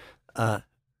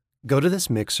 Go to this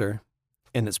mixer,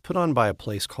 and it's put on by a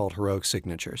place called Heroic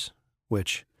Signatures,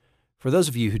 which, for those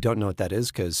of you who don't know what that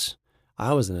is, because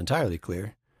I wasn't entirely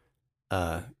clear,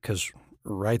 because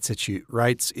rights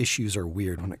issues are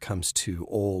weird when it comes to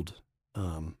old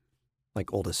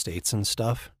estates and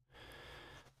stuff.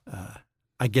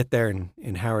 I get there,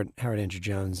 and Howard Andrew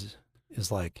Jones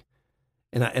is like,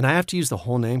 and I have to use the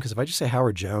whole name because if I just say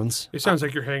Howard Jones, it sounds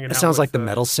like you're hanging out. It sounds with, like the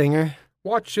metal singer.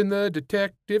 Watching the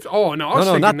detectives. Oh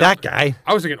no, not that guy.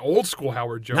 I was thinking old school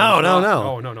Howard Jones. No.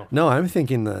 Oh no. No, I'm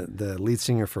thinking the lead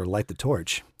singer for Light the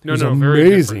Torch. No, He's very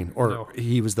amazing. different. Or No.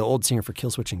 he was the old singer for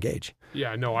Killswitch Engage.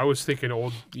 Yeah, no, I was thinking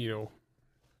old. No.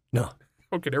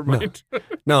 Okay, never mind.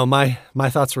 No, my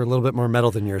thoughts were a little bit more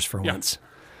metal than yours for once.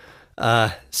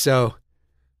 So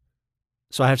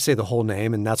I have to say the whole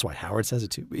name, and that's why Howard says it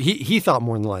too. He thought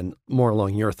more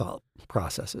along your thought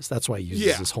processes. That's why he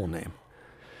uses his whole name.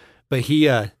 But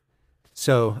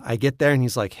so I get there and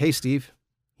he's like, "Hey, Steve."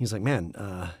 He's like, "Man,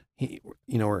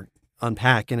 we're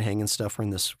unpacking, hanging stuff. We're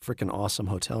in this freaking awesome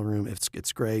hotel room.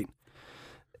 It's great."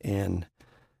 And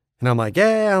I'm like,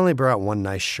 "Yeah, I only brought one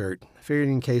nice shirt. I figured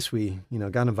in case we,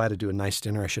 got invited to a nice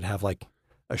dinner, I should have like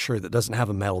a shirt that doesn't have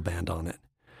a metal band on it."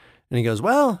 And he goes,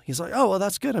 he's like, "Oh, well,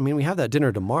 that's good. I mean, we have that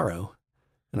dinner tomorrow."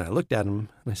 And I looked at him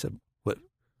and I said, "What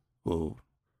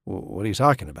are you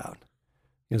talking about?"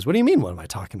 He goes, "What do you mean, what am I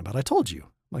talking about? I told you." I'm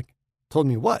like, "Told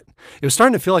me what?" It was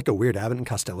starting to feel like a weird Abbott and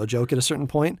Costello joke at a certain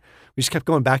point. We just kept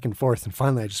going back and forth. And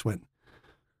finally I just went,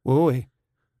 wait.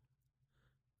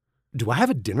 "Do I have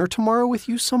a dinner tomorrow with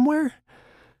you somewhere?"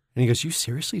 And he goes, "You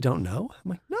seriously don't know?"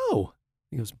 I'm like, "No."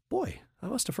 He goes, "Boy, I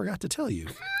must have forgot to tell you."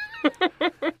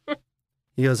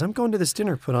 He goes, "I'm going to this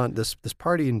dinner put on, this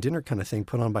party and dinner kind of thing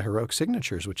put on by Heroic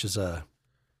Signatures, which is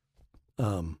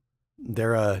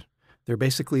they're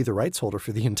basically the rights holder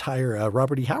for the entire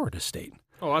Robert E. Howard estate."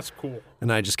 Oh, that's cool.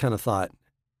 And I just kind of thought,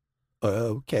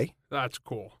 okay. That's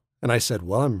cool. And I said,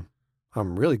 "Well,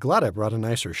 I'm really glad I brought a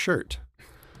nicer shirt."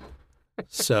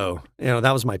 So,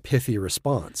 that was my pithy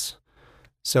response.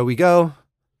 So we go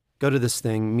to this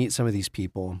thing, meet some of these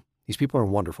people. These people are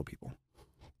wonderful people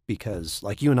because,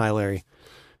 like you and I, Larry,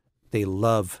 they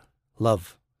love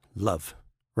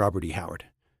Robert E. Howard,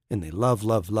 and they love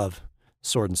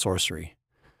sword and sorcery.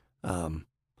 And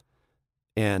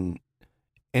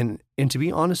to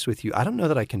be honest with you, I don't know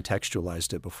that I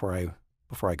contextualized it before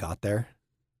before I got there,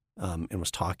 and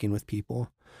was talking with people,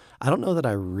 I don't know that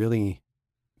I really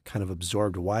kind of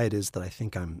absorbed why it is that I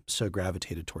think I'm so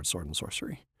gravitated towards sword and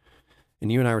sorcery.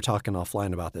 And you and I were talking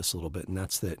offline about this a little bit, and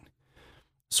that's that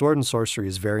sword and sorcery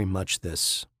is very much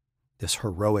this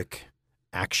heroic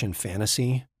action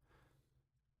fantasy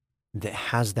that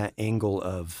has that angle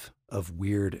of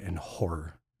weird and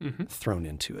horror thrown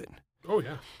into it. Oh,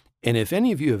 yeah. And if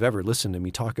any of you have ever listened to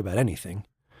me talk about anything,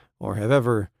 or have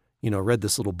ever, read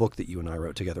this little book that you and I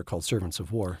wrote together called Servants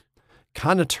of War,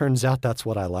 kind of turns out that's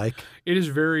what I like. It is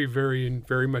very, very,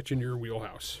 very much in your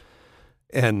wheelhouse.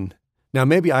 And now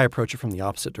maybe I approach it from the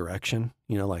opposite direction,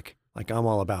 like I'm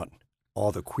all about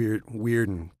all the weird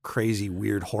and crazy,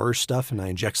 weird horror stuff, and I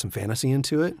inject some fantasy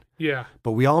into it. Yeah.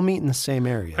 But we all meet in the same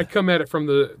area. I come at it from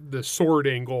the sword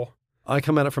angle. I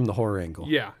come at it from the horror angle.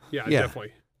 Yeah,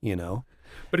 definitely.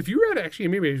 But if you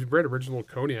maybe you've read original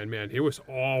Conan, man, it was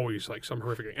always like some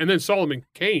horrific thing. And then Solomon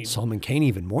Kane. Solomon Kane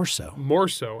even more so. More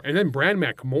so. And then Bran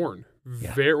MacMorn,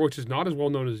 which is not as well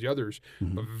known as the others,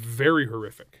 but very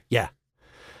horrific. Yeah.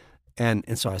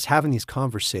 And so I was having these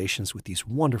conversations with these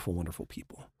wonderful, wonderful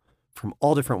people from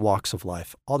all different walks of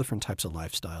life, all different types of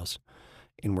lifestyles,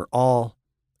 and we're all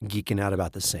geeking out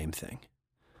about the same thing.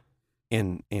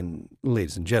 And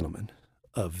ladies and gentlemen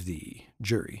of the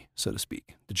jury, so to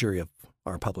speak, the jury of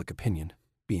our public opinion,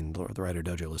 being the Writer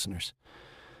Dojo listeners,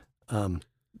 man,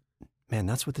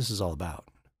 that's what this is all about.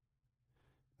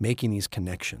 Making these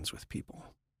connections with people.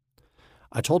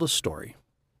 I told a story,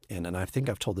 and I think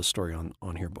I've told this story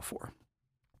on here before.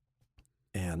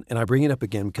 And I bring it up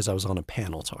again because I was on a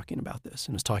panel talking about this,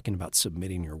 and was talking about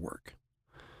submitting your work.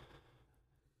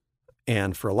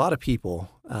 And for a lot of people,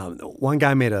 one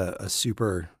guy made a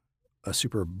super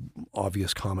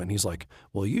obvious comment. He's like,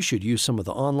 well, you should use some of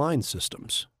the online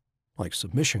systems like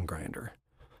Submission Grinder.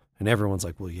 And everyone's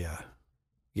like, well, yeah,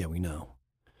 we know,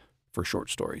 for short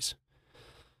stories.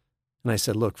 And I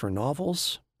said, look, for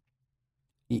novels,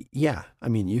 yeah, I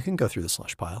mean, you can go through the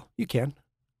slush pile. You can.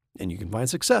 And you can find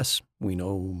success. We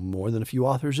know more than a few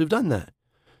authors who've done that.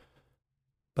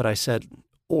 But I said,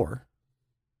 or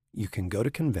you can go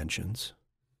to conventions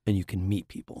and you can meet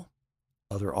people,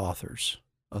 other authors,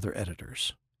 other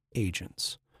editors,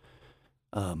 agents,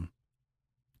 and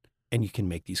you can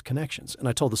make these connections. And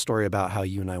I told the story about how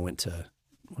you and I went to,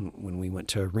 when we went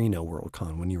to Reno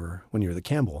Worldcon, when you were the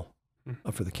Campbell,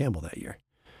 up for the Campbell that year.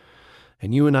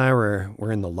 And you and I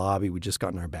were in the lobby. We'd just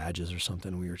gotten our badges or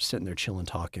something. We were sitting there chilling,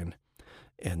 talking.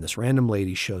 And this random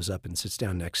lady shows up and sits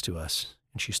down next to us.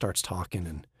 And she starts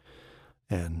talking.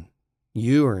 And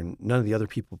you or none of the other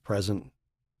people present,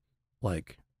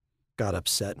 like, got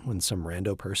upset when some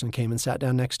rando person came and sat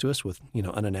down next to us with,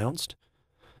 unannounced.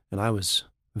 And I was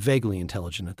vaguely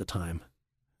intelligent at the time.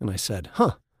 And I said,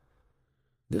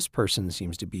 this person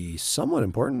seems to be somewhat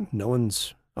important.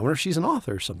 I wonder if she's an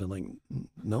author or something. Like,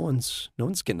 no one's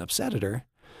getting upset at her.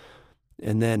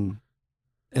 And then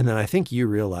I think you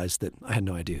realized that I had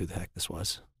no idea who the heck this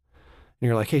was. And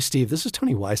you're like, hey, Steve, this is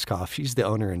Toni Weisskopf. She's the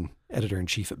owner and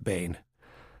editor-in-chief at Baen.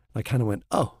 I kind of went,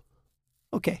 oh,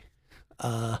 okay.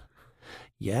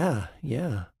 Yeah.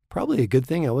 Probably a good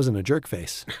thing I wasn't a jerk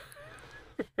face.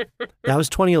 That was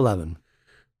 2011.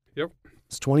 Yep.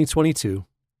 It's 2022.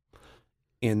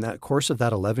 In that course of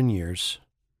that 11 years,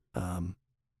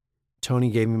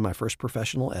 Toni gave me my first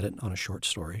professional edit on a short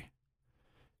story,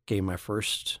 gave my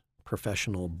first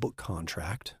professional book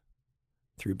contract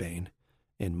through Baen,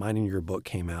 and Mine and Your Book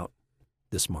came out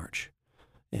this March.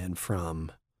 And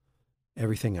from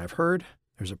everything I've heard,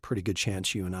 there's a pretty good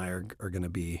chance you and I are going to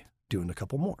be doing a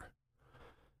couple more.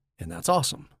 And that's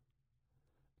awesome.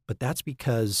 But that's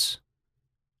because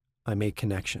I made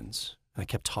connections. I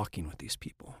kept talking with these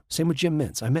people. Same with Jim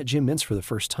Mintz. I met Jim Mintz for the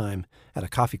first time at a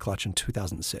coffee clutch in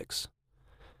 2006.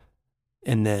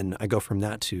 And then I go from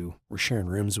that to we're sharing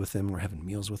rooms with him, we're having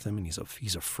meals with him, and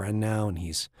he's a friend now, and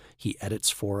he edits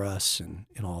for us and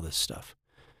all this stuff.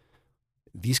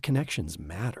 These connections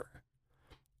matter.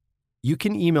 You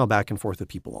can email back and forth with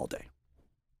people all day.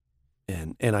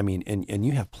 And I mean, and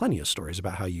you have plenty of stories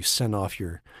about how you send off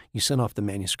the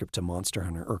manuscript to Monster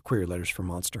Hunter, or query letters for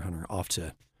Monster Hunter off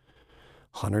to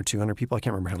 100, 200 people. I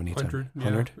can't remember how many.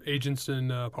 100. Agents and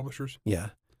publishers. Yeah.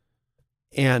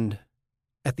 And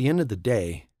at the end of the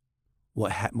day,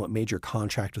 what made your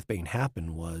contract with Baen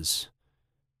happen was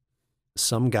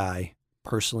some guy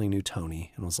personally knew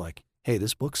Toni and was like, hey,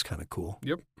 this book's kind of cool.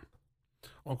 Yep.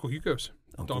 Uncle Hugo's.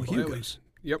 Uncle Hugo's.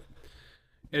 Yep.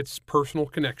 It's personal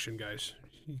connection, guys.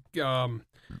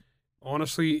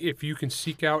 Honestly, if you can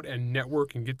seek out and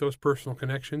network and get those personal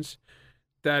connections,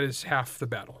 that is half the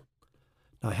battle.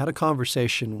 Now, I had a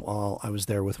conversation while I was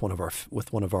there with one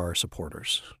of our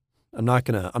supporters. I'm not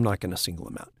gonna single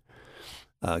him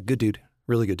out. Good dude,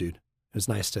 really good dude. It was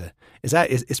nice to.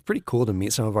 It's pretty cool to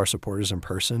meet some of our supporters in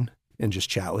person and just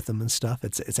chat with them and stuff.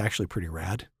 It's actually pretty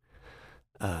rad.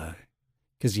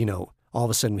 Because all of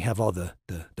a sudden we have all the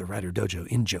Rider Dojo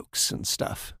in jokes and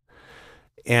stuff.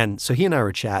 And so he and I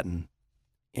were chatting,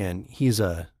 and he's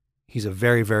a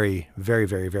very, very, very,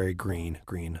 very, very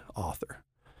green author.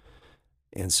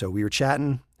 And so we were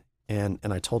chatting, and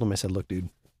I told him, I said, look, dude,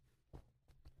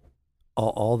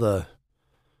 all the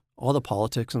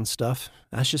politics and stuff,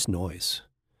 that's just noise.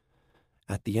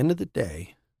 At the end of the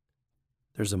day,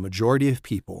 there's a majority of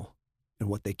people, and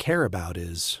what they care about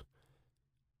is,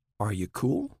 are you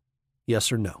cool?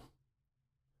 Yes or no?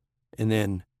 And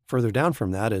then further down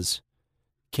from that is,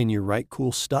 can you write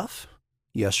cool stuff?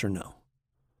 Yes or no?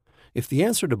 If the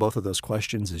answer to both of those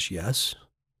questions is yes,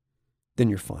 then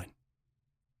you're fine.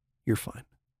 You're fine.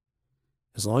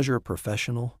 As long as you're a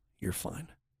professional, you're fine.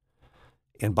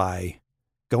 And by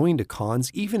going to cons,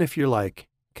 even if you're like,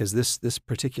 because this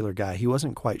particular guy, he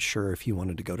wasn't quite sure if he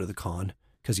wanted to go to the con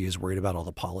because he was worried about all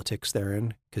the politics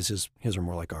therein, because his are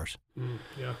more like ours.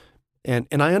 Yeah. And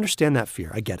I understand that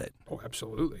fear. I get it. Oh,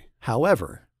 absolutely.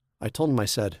 However, I told him, I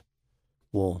said,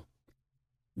 well,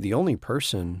 the only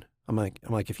person, I'm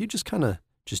like, if you just kind of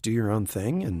just do your own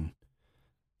thing,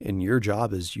 and your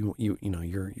job is your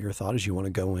thought is you want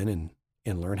to go in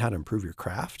and learn how to improve your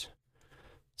craft,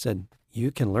 said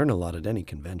you can learn a lot at any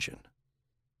convention,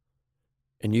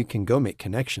 and you can go make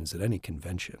connections at any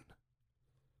convention.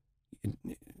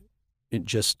 It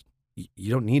just,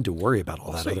 you don't need to worry about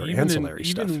all that other ancillary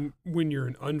stuff. Even when you're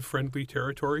in unfriendly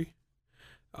territory,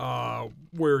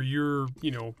 where you're,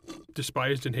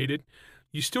 despised and hated,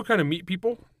 you still kind of meet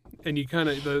people, and you kind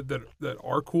of that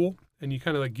are cool, and you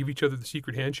kind of like give each other the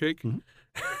secret handshake, Mm-hmm.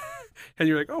 and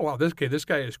you're like, oh wow, this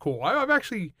guy is cool. I've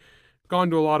actually gone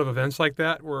to a lot of events like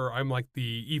that where I'm like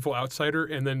the evil outsider,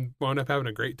 and then wound up having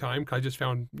a great time because I just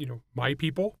found my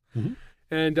people, Mm-hmm.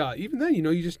 and even then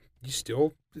it's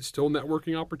still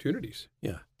networking opportunities.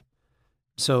 Yeah.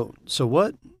 So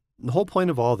what the whole point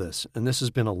of all this, and this has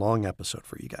been a long episode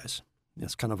for you guys.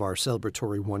 It's kind of our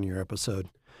celebratory 1-year episode.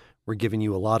 We're giving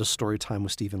you a lot of story time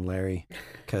with Steve and Larry,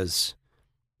 because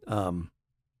a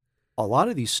lot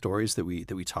of these stories that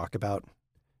we talk about,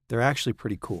 they're actually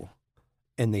pretty cool.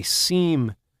 And they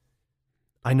seem,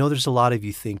 I know there's a lot of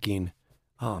you thinking,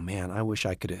 oh man, I wish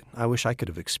I could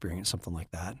have experienced something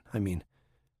like that. I mean,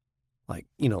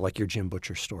 like your Jim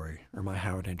Butcher story, or my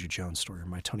Howard Andrew Jones story, or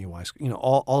my Tony Weiss,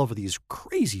 all of these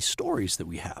crazy stories that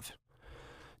we have,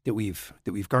 that we've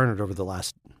garnered over the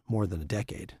last more than a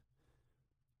decade.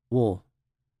 Well,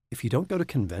 if you don't go to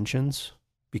conventions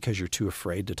because you're too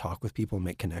afraid to talk with people and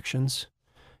make connections,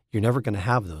 you're never going to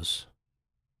have those.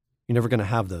 You're never going to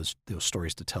have those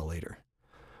stories to tell later.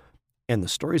 And the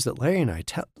stories that Larry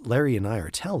and I are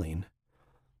telling,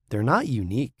 they're not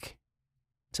unique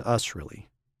to us, really.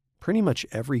 Pretty much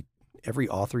every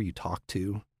author you talk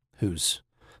to who's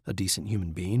a decent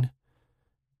human being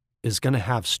is going to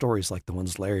have stories like the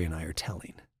ones Larry and I are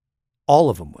telling. All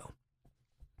of them will.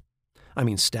 I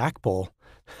mean, Stackpole,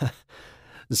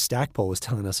 the Stackpole was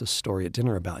telling us a story at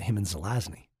dinner about him and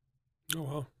Zelazny. Oh,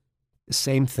 wow.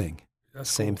 Same thing. That's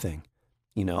Same cool. thing.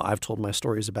 I've told my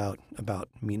stories about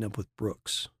meeting up with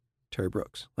Terry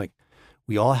Brooks. Like,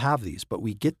 we all have these, but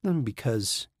you get them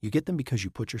because you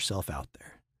put yourself out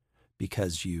there,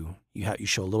 because you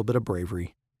show a little bit of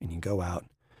bravery, and you go out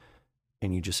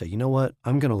and you just say, you know what,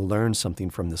 I'm going to learn something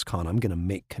from this con. I'm going to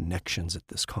make connections at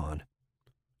this con,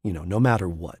 no matter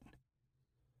what.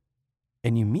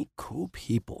 And you meet cool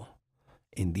people,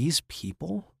 and these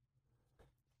people,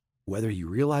 whether you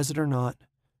realize it or not,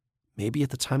 maybe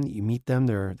at the time that you meet them,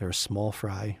 they're a small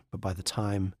fry, but by the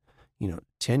time,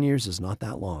 10 years is not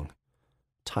that long.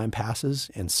 Time passes,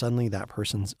 and suddenly that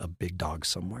person's a big dog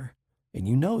somewhere, and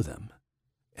you know them.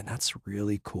 And that's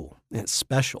really cool, and it's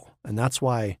special. And that's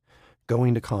why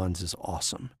going to cons is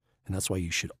awesome. And that's why you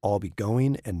should all be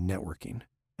going and networking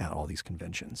at all these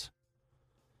conventions.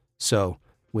 So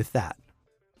with that,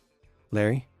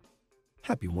 Larry,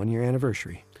 happy 1-year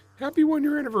anniversary. Happy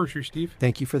 1-year anniversary, Steve.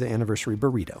 Thank you for the anniversary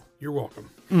burrito. You're welcome.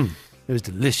 It was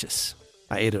delicious.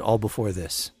 I ate it all before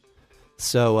this.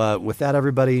 So with that,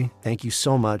 everybody, thank you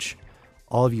so much.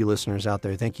 All of you listeners out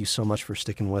there, thank you so much for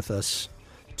sticking with us,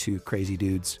 two crazy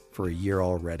dudes, for a year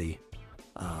already.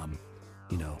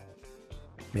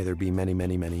 May there be many,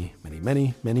 many, many, many,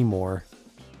 many, many more.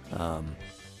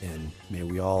 And may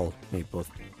both,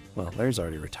 well, Larry's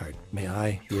already retired. May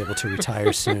I be able to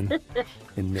retire soon.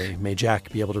 And may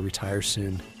Jack be able to retire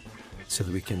soon, so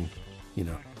that we can,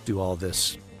 do all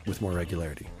this with more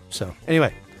regularity. So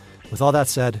anyway, with all that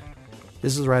said,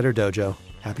 this is Writer Dojo.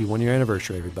 Happy 1-year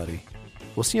anniversary, everybody.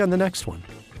 We'll see you on the next one.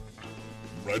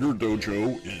 Writer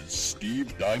Dojo is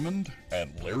Steve Diamond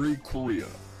and Larry Correa.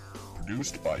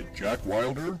 Produced by Jack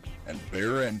Wilder and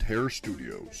Bear and Hare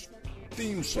Studios.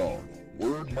 Theme song,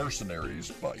 Word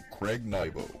Mercenaries by Craig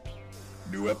Nybo.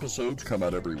 New episodes come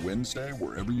out every Wednesday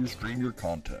wherever you stream your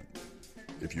content.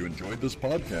 If you enjoyed this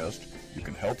podcast, you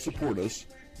can help support us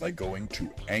by going to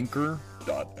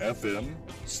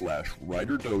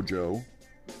anchor.fm/writerdojo,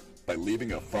 by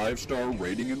leaving a 5-star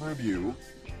rating and review,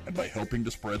 and by helping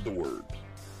to spread the word.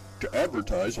 To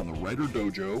advertise on the Writer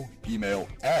Dojo, email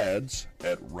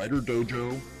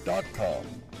ads@writerdojo.com.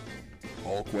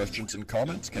 All questions and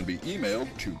comments can be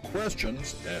emailed to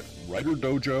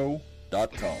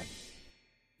questions@writerdojo.com.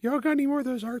 Y'all got any more of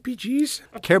those RPGs?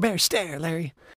 Care Bear stare, Larry.